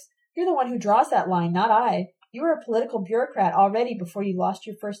politics. You're the one who draws that line, not I. You were a political bureaucrat already before you lost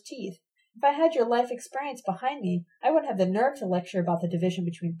your first teeth. If I had your life experience behind me, I wouldn't have the nerve to lecture about the division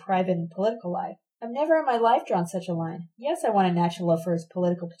between private and political life. I've never in my life drawn such a line. Yes, I wanted Nachalo for his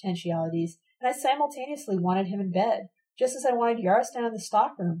political potentialities, and I simultaneously wanted him in bed, just as I wanted Yarostan in the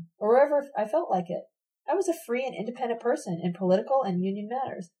stockroom, or wherever I felt like it. I was a free and independent person in political and union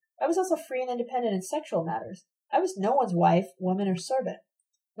matters. I was also free and independent in sexual matters. I was no one's wife, woman, or servant.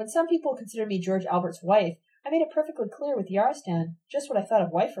 When some people considered me George Albert's wife, I made it perfectly clear with Yarostan just what I thought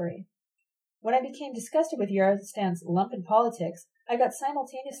of wifery. When I became disgusted with Yarostan's lump in politics, I got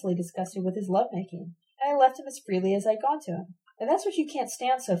simultaneously disgusted with his love-making, and I left him as freely as I'd gone to him. And that's what you can't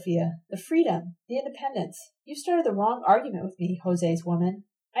stand, Sophia. The freedom, the independence. You started the wrong argument with me, Jose's woman.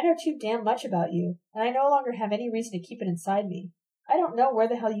 I know too damn much about you, and I no longer have any reason to keep it inside me. I don't know where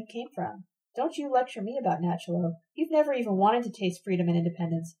the hell you came from. Don't you lecture me about Nachalo. You've never even wanted to taste freedom and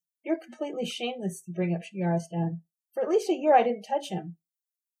independence. You're completely shameless to bring up Yarostan. For at least a year I didn't touch him.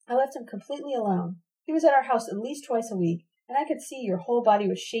 I left him completely alone. He was at our house at least twice a week, and I could see your whole body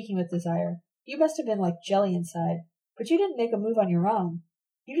was shaking with desire. You must have been like jelly inside. But you didn't make a move on your own.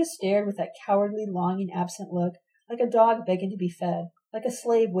 You just stared with that cowardly, longing, absent look, like a dog begging to be fed, like a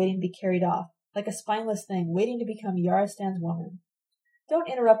slave waiting to be carried off, like a spineless thing waiting to become Yarostan's woman. Don't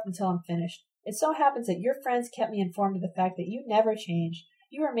interrupt until I'm finished. It so happens that your friends kept me informed of the fact that you never changed.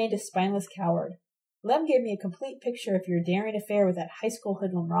 You remained a spineless coward. Lem gave me a complete picture of your daring affair with that high school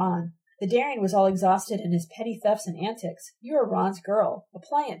hoodlum Ron. The daring was all exhausted in his petty thefts and antics. You were Ron's girl, a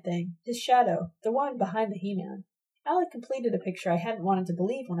pliant thing, his shadow, the woman behind the He-Man. Alec completed a picture I hadn't wanted to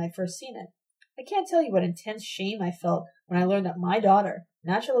believe when I'd first seen it. I can't tell you what intense shame I felt when I learned that my daughter,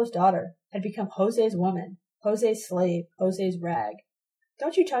 Nachalo's daughter, had become Jose's woman, Jose's slave, Jose's rag.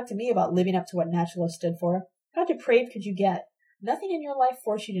 Don't you talk to me about living up to what Nachalo stood for. How depraved could you get? Nothing in your life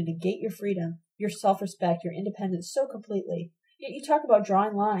forced you to negate your freedom, your self-respect, your independence so completely. Yet you talk about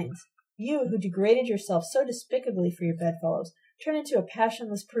drawing lines. You, who degraded yourself so despicably for your bedfellows, turned into a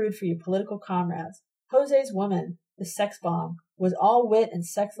passionless prude for your political comrades. Jose's woman, the sex bomb, was all wit and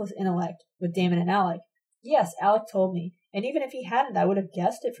sexless intellect with Damon and Alec. Yes, Alec told me, and even if he hadn't, I would have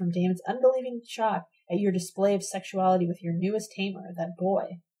guessed it from Damon's unbelieving shock at your display of sexuality with your newest tamer, that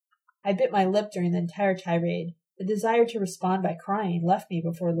boy. I bit my lip during the entire tirade. The desire to respond by crying left me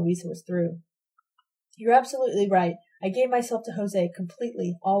before Louisa was through. You're absolutely right. I gave myself to Jose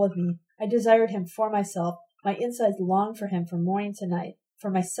completely, all of me. I desired him for myself. My insides longed for him from morning to night. For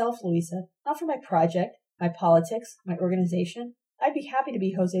myself, Louisa, not for my project, my politics, my organization. I'd be happy to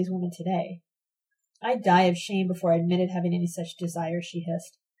be Jose's woman today. I'd die of shame before I admitted having any such desires, she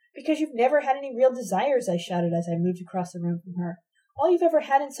hissed. Because you've never had any real desires, I shouted as I moved across the room from her. All you've ever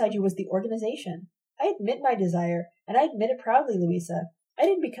had inside you was the organization. I admit my desire, and I admit it proudly, Louisa. I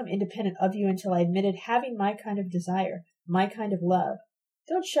didn't become independent of you until I admitted having my kind of desire, my kind of love.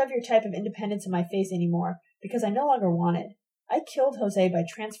 Don't shove your type of independence in my face anymore, because I no longer want it. I killed Jose by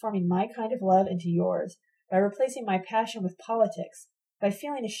transforming my kind of love into yours, by replacing my passion with politics, by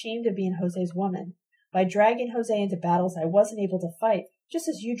feeling ashamed of being Jose's woman, by dragging Jose into battles I wasn't able to fight, just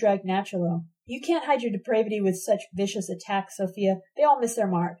as you dragged Nachalo. You can't hide your depravity with such vicious attacks, Sophia. They all miss their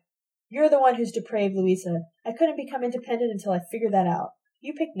mark. You're the one who's depraved, Louisa. I couldn't become independent until I figured that out.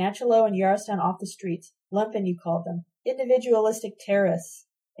 You picked Nachalo and Yarostan off the streets, lumpen you called them, individualistic terrorists,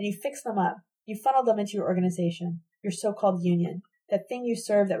 and you fixed them up. You funneled them into your organization, your so-called union, that thing you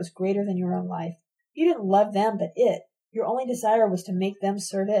served that was greater than your own life. You didn't love them, but it. Your only desire was to make them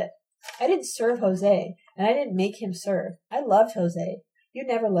serve it. I didn't serve Jose, and I didn't make him serve. I loved Jose. You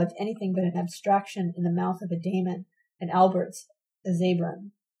never loved anything but an abstraction in the mouth of a Damon, an Alberts, a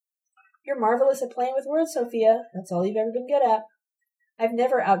Zabron. You're marvelous at playing with words, Sophia. That's all you've ever been good at. I've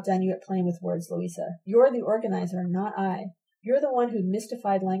never outdone you at playing with words, Louisa. You're the organizer, not I. You're the one who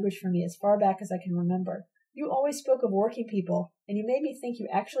mystified language for me as far back as I can remember. You always spoke of working people, and you made me think you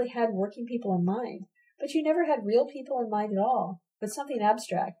actually had working people in mind. But you never had real people in mind at all, but something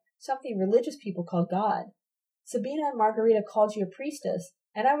abstract, something religious people called God. Sabina and Margarita called you a priestess,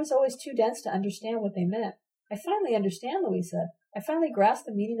 and I was always too dense to understand what they meant. I finally understand, Louisa. I finally grasp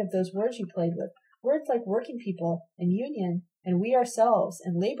the meaning of those words you played with. Words like working people, and union, and we ourselves,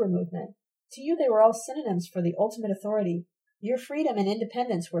 and labor movement. To you they were all synonyms for the ultimate authority. Your freedom and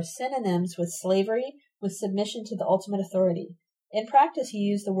independence were synonyms with slavery, with submission to the ultimate authority. In practice, you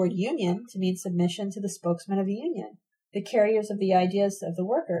used the word union to mean submission to the spokesman of the union, the carriers of the ideas of the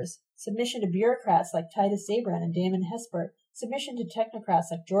workers, submission to bureaucrats like Titus Zabran and Damon Hespert, submission to technocrats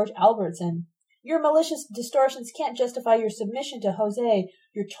like George Alberts, and your malicious distortions can't justify your submission to Jose,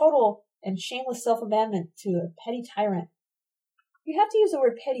 your total and shameless self-abandonment to a petty tyrant. You have to use the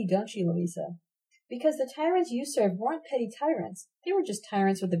word petty, don't you, Louisa? Because the tyrants you served weren't petty tyrants. They were just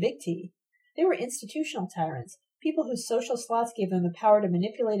tyrants with a big T. They were institutional tyrants, people whose social slots gave them the power to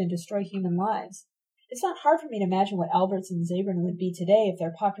manipulate and destroy human lives. It's not hard for me to imagine what Alberts and Zabran would be today if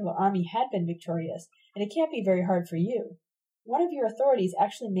their popular army had been victorious, and it can't be very hard for you. One of your authorities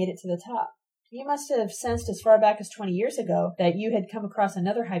actually made it to the top. You must have sensed as far back as 20 years ago that you had come across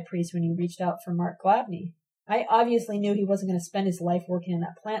another high priest when you reached out for Mark Glavny. I obviously knew he wasn't going to spend his life working in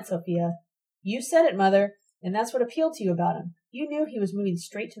that plant, Sophia. You said it, Mother, and that's what appealed to you about him. You knew he was moving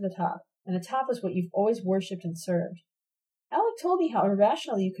straight to the top, and the top was what you've always worshipped and served. Alec told me how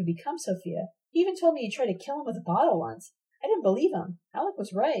irrational you could become, Sophia. He even told me you tried to kill him with a bottle once. I didn't believe him. Alec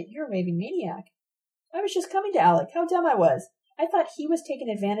was right. You're a raving maniac. I was just coming to Alec. How dumb I was. I thought he was taking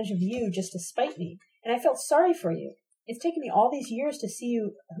advantage of you just to spite me, and I felt sorry for you. It's taken me all these years to see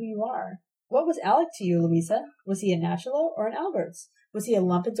you who you are. What was Alec to you, Louisa? Was he a Nachalo or an Alberts? Was he a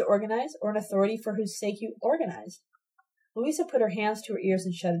lumpen to organize, or an authority for whose sake you organized? Louisa put her hands to her ears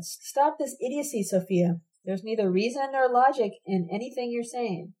and shouted, Stop this idiocy, Sophia. There's neither reason nor logic in anything you're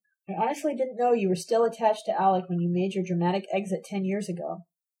saying. I honestly didn't know you were still attached to Alec when you made your dramatic exit 10 years ago.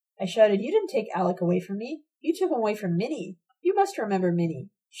 I shouted, You didn't take Alec away from me. You took him away from Minnie. You must remember Minnie.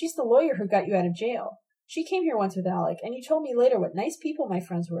 She's the lawyer who got you out of jail. She came here once with Alec, and you told me later what nice people my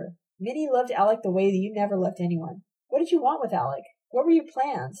friends were. Minnie loved Alec the way that you never loved anyone. What did you want with Alec? What were your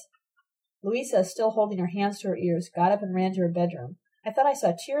plans? Louisa, still holding her hands to her ears, got up and ran to her bedroom. I thought I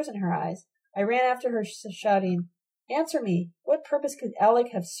saw tears in her eyes. I ran after her, shouting, Answer me! What purpose could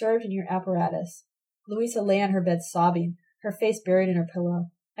Alec have served in your apparatus? Louisa lay on her bed sobbing, her face buried in her pillow.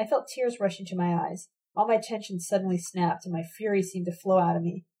 I felt tears rushing to my eyes. All my tension suddenly snapped, and my fury seemed to flow out of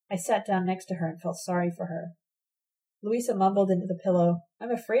me. I sat down next to her and felt sorry for her. Louisa mumbled into the pillow,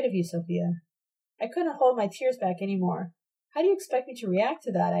 I'm afraid of you, Sophia. I couldn't hold my tears back any more. How do you expect me to react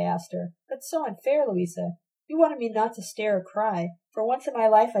to that? I asked her. That's so unfair, Louisa. You wanted me not to stare or cry. For once in my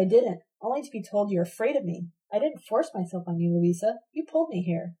life I didn't, only to be told you're afraid of me. I didn't force myself on you, Louisa. You pulled me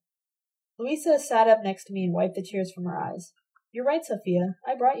here. Louisa sat up next to me and wiped the tears from her eyes. You're right, Sophia.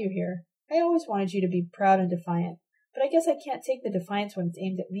 I brought you here. I always wanted you to be proud and defiant, but I guess I can't take the defiance when it's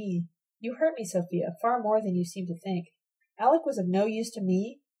aimed at me. You hurt me, Sophia, far more than you seem to think. Alec was of no use to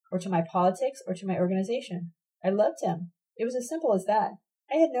me, or to my politics, or to my organization. I loved him. It was as simple as that.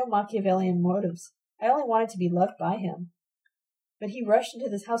 I had no Machiavellian motives. I only wanted to be loved by him. But he rushed into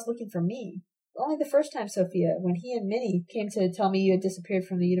this house looking for me. Only the first time, Sophia, when he and Minnie came to tell me you had disappeared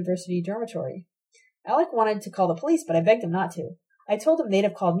from the university dormitory. Alec wanted to call the police, but I begged him not to. I told him they'd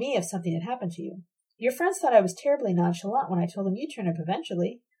have called me if something had happened to you. Your friends thought I was terribly nonchalant when I told them you'd turn up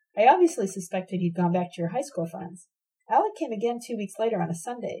eventually. I obviously suspected you'd gone back to your high school friends. Alec came again 2 weeks later on a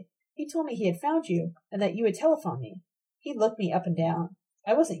Sunday. He told me he had found you, and that you had telephoned me. He looked me up and down.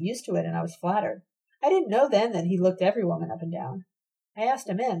 I wasn't used to it, and I was flattered. I didn't know then that he looked every woman up and down. I asked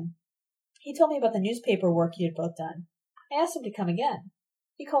him in. He told me about the newspaper work you had both done. I asked him to come again.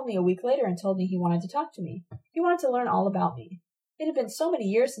 He called me a week later and told me he wanted to talk to me. He wanted to learn all about me. It had been so many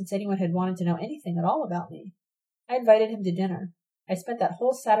years since anyone had wanted to know anything at all about me. I invited him to dinner. I spent that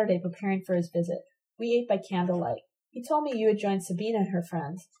whole Saturday preparing for his visit. We ate by candlelight. He told me you had joined Sabina and her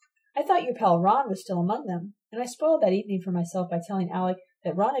friends. I thought your pal Ron was still among them, and I spoiled that evening for myself by telling Alec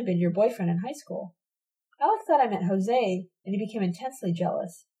that Ron had been your boyfriend in high school. Alec thought I meant Jose, and he became intensely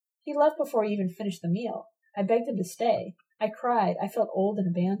jealous. He left before he even finished the meal. I begged him to stay. I cried. I felt old and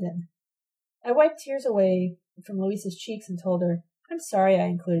abandoned. I wiped tears away from Louisa's cheeks and told her, I'm sorry I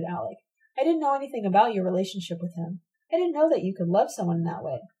included Alec. I didn't know anything about your relationship with him. I didn't know that you could love someone in that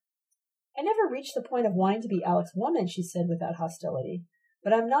way. I never reached the point of wanting to be Alec's woman, she said without hostility.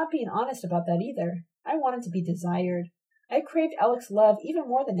 But I'm not being honest about that either. I wanted to be desired. I craved Alec's love even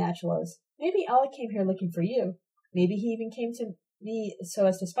more than Nachalo's. Maybe Alec came here looking for you. Maybe he even came to me so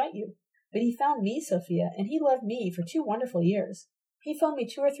as to spite you. But he found me, Sophia, and he loved me for 2 wonderful years. He phoned me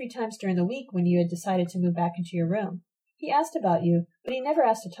 2 or 3 times during the week when you had decided to move back into your room. He asked about you, but he never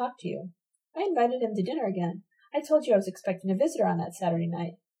asked to talk to you. I invited him to dinner again. I told you I was expecting a visitor on that Saturday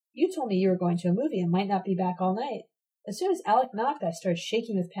night. You told me you were going to a movie and might not be back all night. As soon as Alec knocked, I started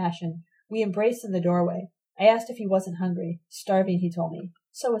shaking with passion. We embraced in the doorway. I asked if he wasn't hungry. Starving, he told me.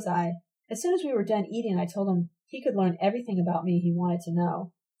 So was I. As soon as we were done eating, I told him he could learn everything about me he wanted to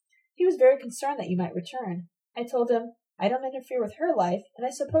know. He was very concerned that you might return. I told him, I don't interfere with her life, and I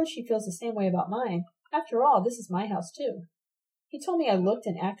suppose she feels the same way about mine. After all, this is my house, too. He told me I looked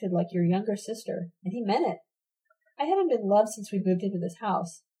and acted like your younger sister, and he meant it. I hadn't been loved since we moved into this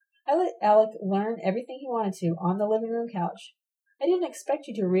house. I let Alec learn everything he wanted to on the living room couch. I didn't expect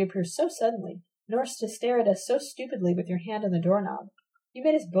you to reappear so suddenly, nor to stare at us so stupidly with your hand on the doorknob. You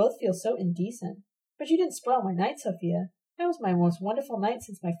made us both feel so indecent. But you didn't spoil my night, Sophia. That was my most wonderful night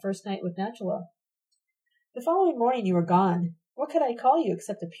since my first night with Nachalo. The following morning you were gone. What could I call you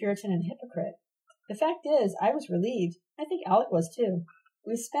except a Puritan and hypocrite? The fact is, I was relieved. I think Alec was too.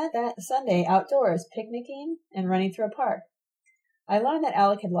 We spent that Sunday outdoors, picnicking and running through a park. I learned that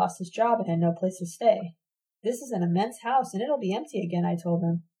Alec had lost his job and had no place to stay. This is an immense house, and it'll be empty again, I told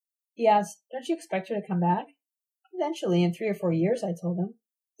him. He asked, Don't you expect her to come back? Eventually, in 3 or 4 years, I told him.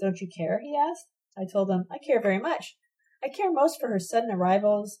 Don't you care? He asked. I told him, I care very much. I care most for her sudden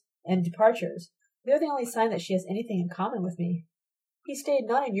arrivals and departures. They're the only sign that she has anything in common with me. He stayed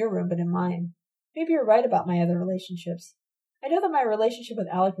not in your room, but in mine. Maybe you're right about my other relationships. I know that my relationship with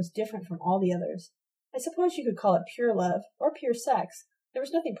Alec was different from all the others. I suppose you could call it pure love, or pure sex. There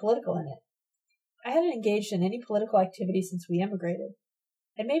was nothing political in it. I hadn't engaged in any political activity since we emigrated.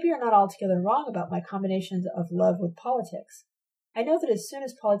 And maybe you're not altogether wrong about my combinations of love with politics. I know that as soon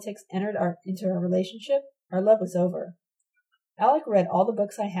as politics entered into our relationship, our love was over. Alec read all the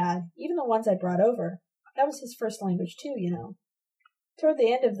books I had, even the ones I brought over. That was his first language too, you know. Toward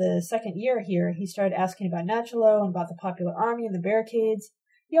the end of the second year here, he started asking about Nachalo and about the Popular Army and the barricades.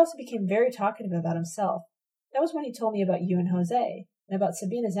 He also became very talkative about himself. That was when he told me about you and Jose, and about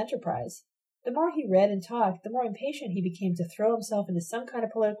Sabina's enterprise. The more he read and talked, the more impatient he became to throw himself into some kind of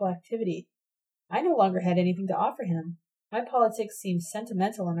political activity. I no longer had anything to offer him. My politics seemed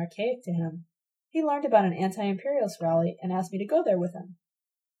sentimental and archaic to him. He learned about an anti-imperialist rally and asked me to go there with him.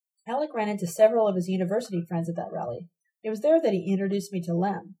 Alec ran into several of his university friends at that rally. It was there that he introduced me to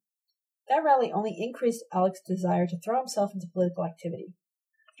Lem. That rally only increased Alec's desire to throw himself into political activity.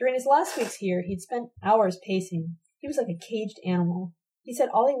 During his last weeks here, he'd spent hours pacing. He was like a caged animal. He said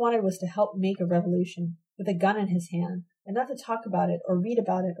all he wanted was to help make a revolution, with a gun in his hand, and not to talk about it or read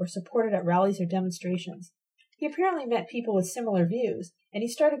about it or support it at rallies or demonstrations. He apparently met people with similar views, and he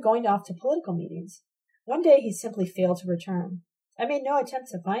started going off to political meetings. One day he simply failed to return. I made no attempt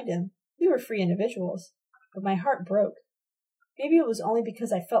to find him. We were free individuals. But my heart broke. Maybe it was only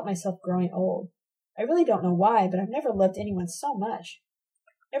because I felt myself growing old. I really don't know why, but I've never loved anyone so much.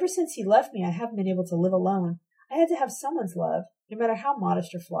 Ever since he left me, I haven't been able to live alone. I had to have someone's love, no matter how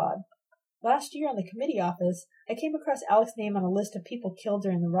modest or flawed. Last year in the committee office, I came across Alec's name on a list of people killed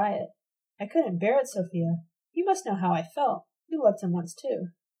during the riot. I couldn't bear it, Sophia. You must know how I felt. You loved him once, too.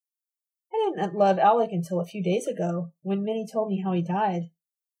 I didn't love Alec until a few days ago, when Minnie told me how he died.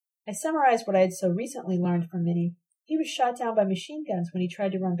 I summarized what I had so recently learned from Minnie. He was shot down by machine guns when he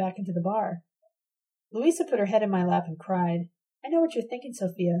tried to run back into the bar. Louisa put her head in my lap and cried. I know what you're thinking,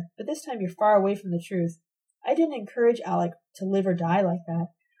 Sophia, but this time you're far away from the truth. I didn't encourage Alec to live or die like that.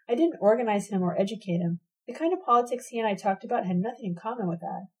 I didn't organize him or educate him. The kind of politics he and I talked about had nothing in common with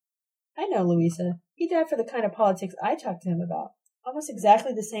that. I know, Louisa. He died for the kind of politics I talked to him about, almost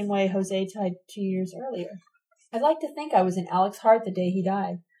exactly the same way Jose died 2 years earlier. I'd like to think I was in Alec's heart the day he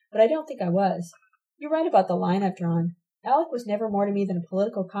died, but I don't think I was. You're right about the line I've drawn. Alec was never more to me than a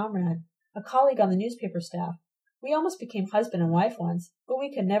political comrade, a colleague on the newspaper staff. We almost became husband and wife once, but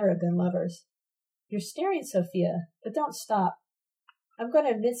we could never have been lovers. You're staring, Sophia, but don't stop. I'm going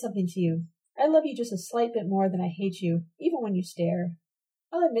to admit something to you. I love you just a slight bit more than I hate you, even when you stare.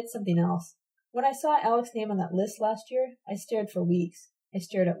 I'll admit something else. When I saw Alec's name on that list last year, I stared for weeks. I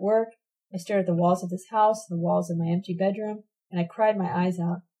stared at work. I stared at the walls of this house, the walls of my empty bedroom, and I cried my eyes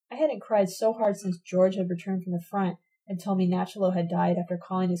out. I hadn't cried so hard since George had returned from the front and told me Nachalo had died after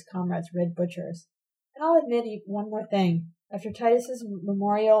calling his comrades red butchers. And I'll admit one more thing. After Titus's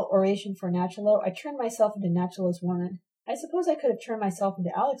memorial oration for Nachalo, I turned myself into Nachalo's woman. I suppose I could have turned myself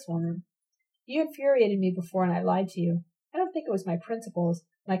into Alec's woman. You infuriated me before and I lied to you. I don't think it was my principles,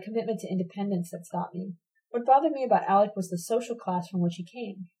 my commitment to independence that stopped me. What bothered me about Alec was the social class from which he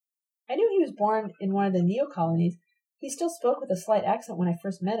came. I knew he was born in one of the neo-colonies. He still spoke with a slight accent when I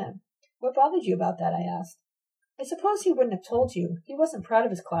first met him. What bothered you about that? I asked. I suppose he wouldn't have told you. He wasn't proud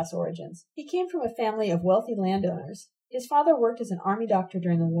of his class origins. He came from a family of wealthy landowners. His father worked as an army doctor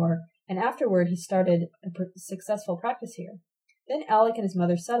during the war, and afterward he started a successful practice here. Then Alec and his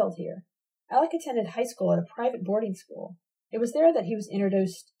mother settled here. Alec attended high school at a private boarding school. It was there that he was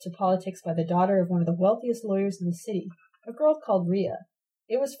introduced to politics by the daughter of one of the wealthiest lawyers in the city, a girl called Rhea.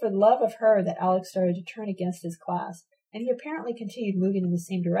 It was for love of her that Alec started to turn against his class, and he apparently continued moving in the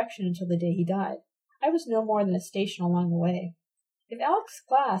same direction until the day he died. I was no more than a station along the way. If Alec's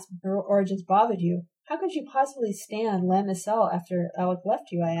class origins bothered you, how could you possibly stand Lem Issel after Alec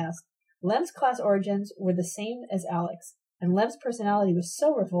left you? I asked. Lem's class origins were the same as Alec's, and Lem's personality was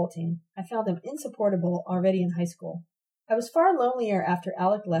so revolting, I found him insupportable already in high school. I was far lonelier after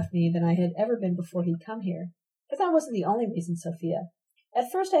Alec left me than I had ever been before he'd come here. But that wasn't the only reason, Sophia.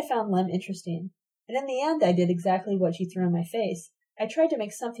 At first I found Lem interesting, and in the end I did exactly what she threw in my face. I tried to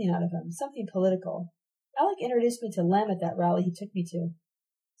make something out of him, something political. Alec introduced me to Lem at that rally he took me to.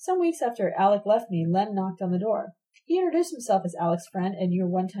 Some weeks after Alec left me, Lem knocked on the door. He introduced himself as Alec's friend and your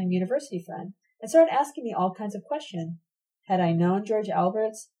one-time university friend, and started asking me all kinds of questions. Had I known George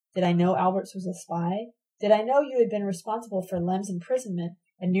Alberts? Did I know Alberts was a spy? Did I know you had been responsible for Lem's imprisonment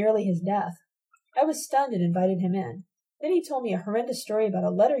and nearly his death? I was stunned and invited him in. Then he told me a horrendous story about a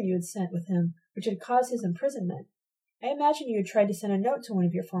letter you had sent with him, which had caused his imprisonment. I imagine you had tried to send a note to one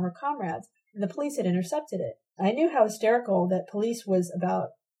of your former comrades, and the police had intercepted it. I knew how hysterical that police was about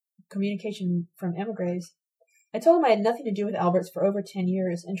communication from emigres. I told him I had nothing to do with Alberts for over 10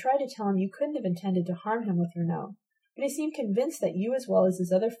 years, and tried to tell him you couldn't have intended to harm him with Renault. But he seemed convinced that you, as well as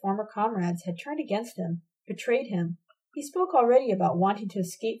his other former comrades, had turned against him, betrayed him. He spoke already about wanting to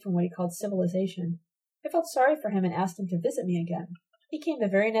escape from what he called civilization. I felt sorry for him and asked him to visit me again. He came the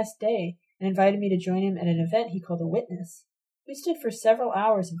very next day and invited me to join him at an event he called a witness. We stood for several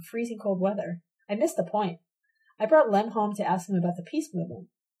hours in freezing cold weather. I missed the point. I brought Lem home to ask him about the peace movement.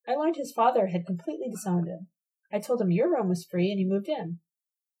 I learned his father had completely disowned him. I told him your room was free and you moved in.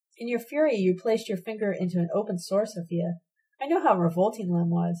 In your fury, you placed your finger into an open sore, Sophia. I know how revolting Lem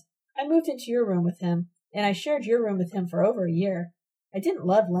was. I moved into your room with him, and I shared your room with him for over a year. I didn't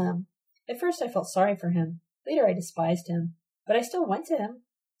love Lem. At first I felt sorry for him. Later I despised him. But I still went to him.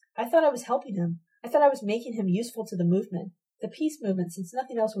 I thought I was helping him. I thought I was making him useful to the movement, the peace movement, since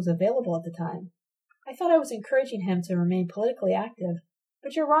nothing else was available at the time. I thought I was encouraging him to remain politically active.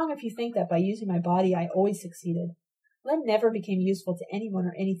 But you're wrong if you think that by using my body I always succeeded. Lem never became useful to anyone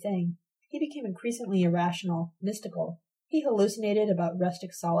or anything. He became increasingly irrational, mystical. He hallucinated about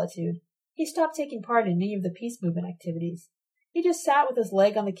rustic solitude. He stopped taking part in any of the peace movement activities. He just sat with his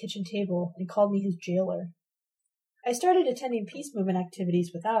leg on the kitchen table and called me his jailer. I started attending peace movement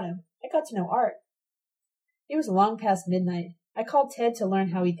activities without him. I got to know Art. It was long past midnight. I called Ted to learn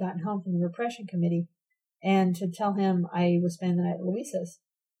how he'd gotten home from the repression committee and to tell him I was spending the night at Louisa's.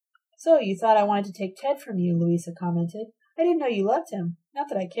 So you thought I wanted to take Ted from you, Louisa commented. I didn't know you loved him. Not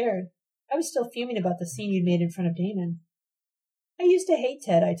that I cared. I was still fuming about the scene you'd made in front of Damon. I used to hate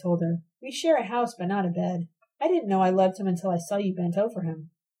Ted, I told her. We share a house, but not a bed. I didn't know I loved him until I saw you bent over him.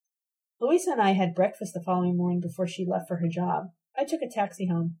 Louisa and I had breakfast the following morning before she left for her job. I took a taxi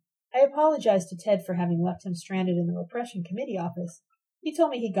home. I apologized to Ted for having left him stranded in the repression committee office. He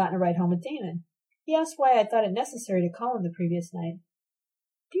told me he'd gotten a ride home with Damon. He asked why I thought it necessary to call him the previous night.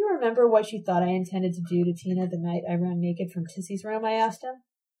 Do you remember what you thought I intended to do to Tina the night I ran naked from Tissy's room? I asked him.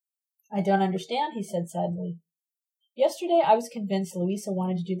 I don't understand, he said sadly. Yesterday I was convinced Louisa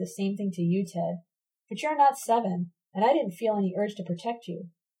wanted to do the same thing to you, Ted. But you're not 7, and I didn't feel any urge to protect you.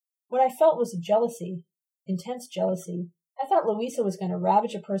 What I felt was jealousy, intense jealousy. I thought Louisa was going to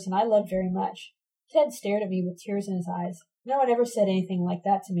ravage a person I loved very much. Ted stared at me with tears in his eyes. No one ever said anything like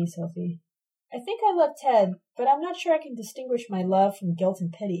that to me, Sophie. I think I love Ted, but I'm not sure I can distinguish my love from guilt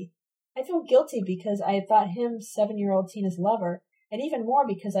and pity. I feel guilty because I had thought him 7-year-old Tina's lover, and even more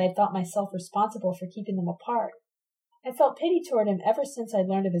because I had thought myself responsible for keeping them apart. I felt pity toward him ever since I'd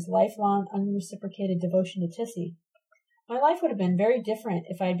learned of his lifelong, unreciprocated devotion to Tissy. My life would have been very different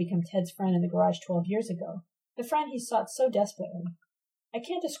if I had become Ted's friend in the garage 12 years ago, the friend he sought so desperately. I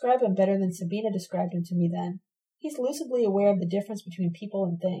can't describe him better than Sabina described him to me then. He's lucidly aware of the difference between people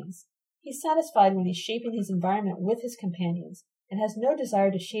and things. He's satisfied when he's shaping his environment with his companions, and has no desire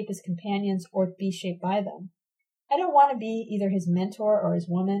to shape his companions or be shaped by them. I don't want to be either his mentor or his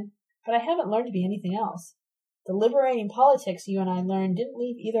woman, but I haven't learned to be anything else. The liberating politics you and I learned didn't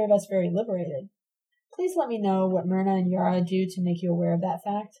leave either of us very liberated. Please let me know what Myrna and Yara do to make you aware of that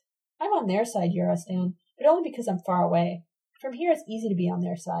fact. I'm on their side, Yarostan, but only because I'm far away. From here it's easy to be on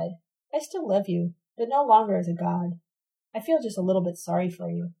their side. I still love you, but no longer as a god. I feel just a little bit sorry for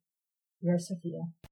you. Your Sophia.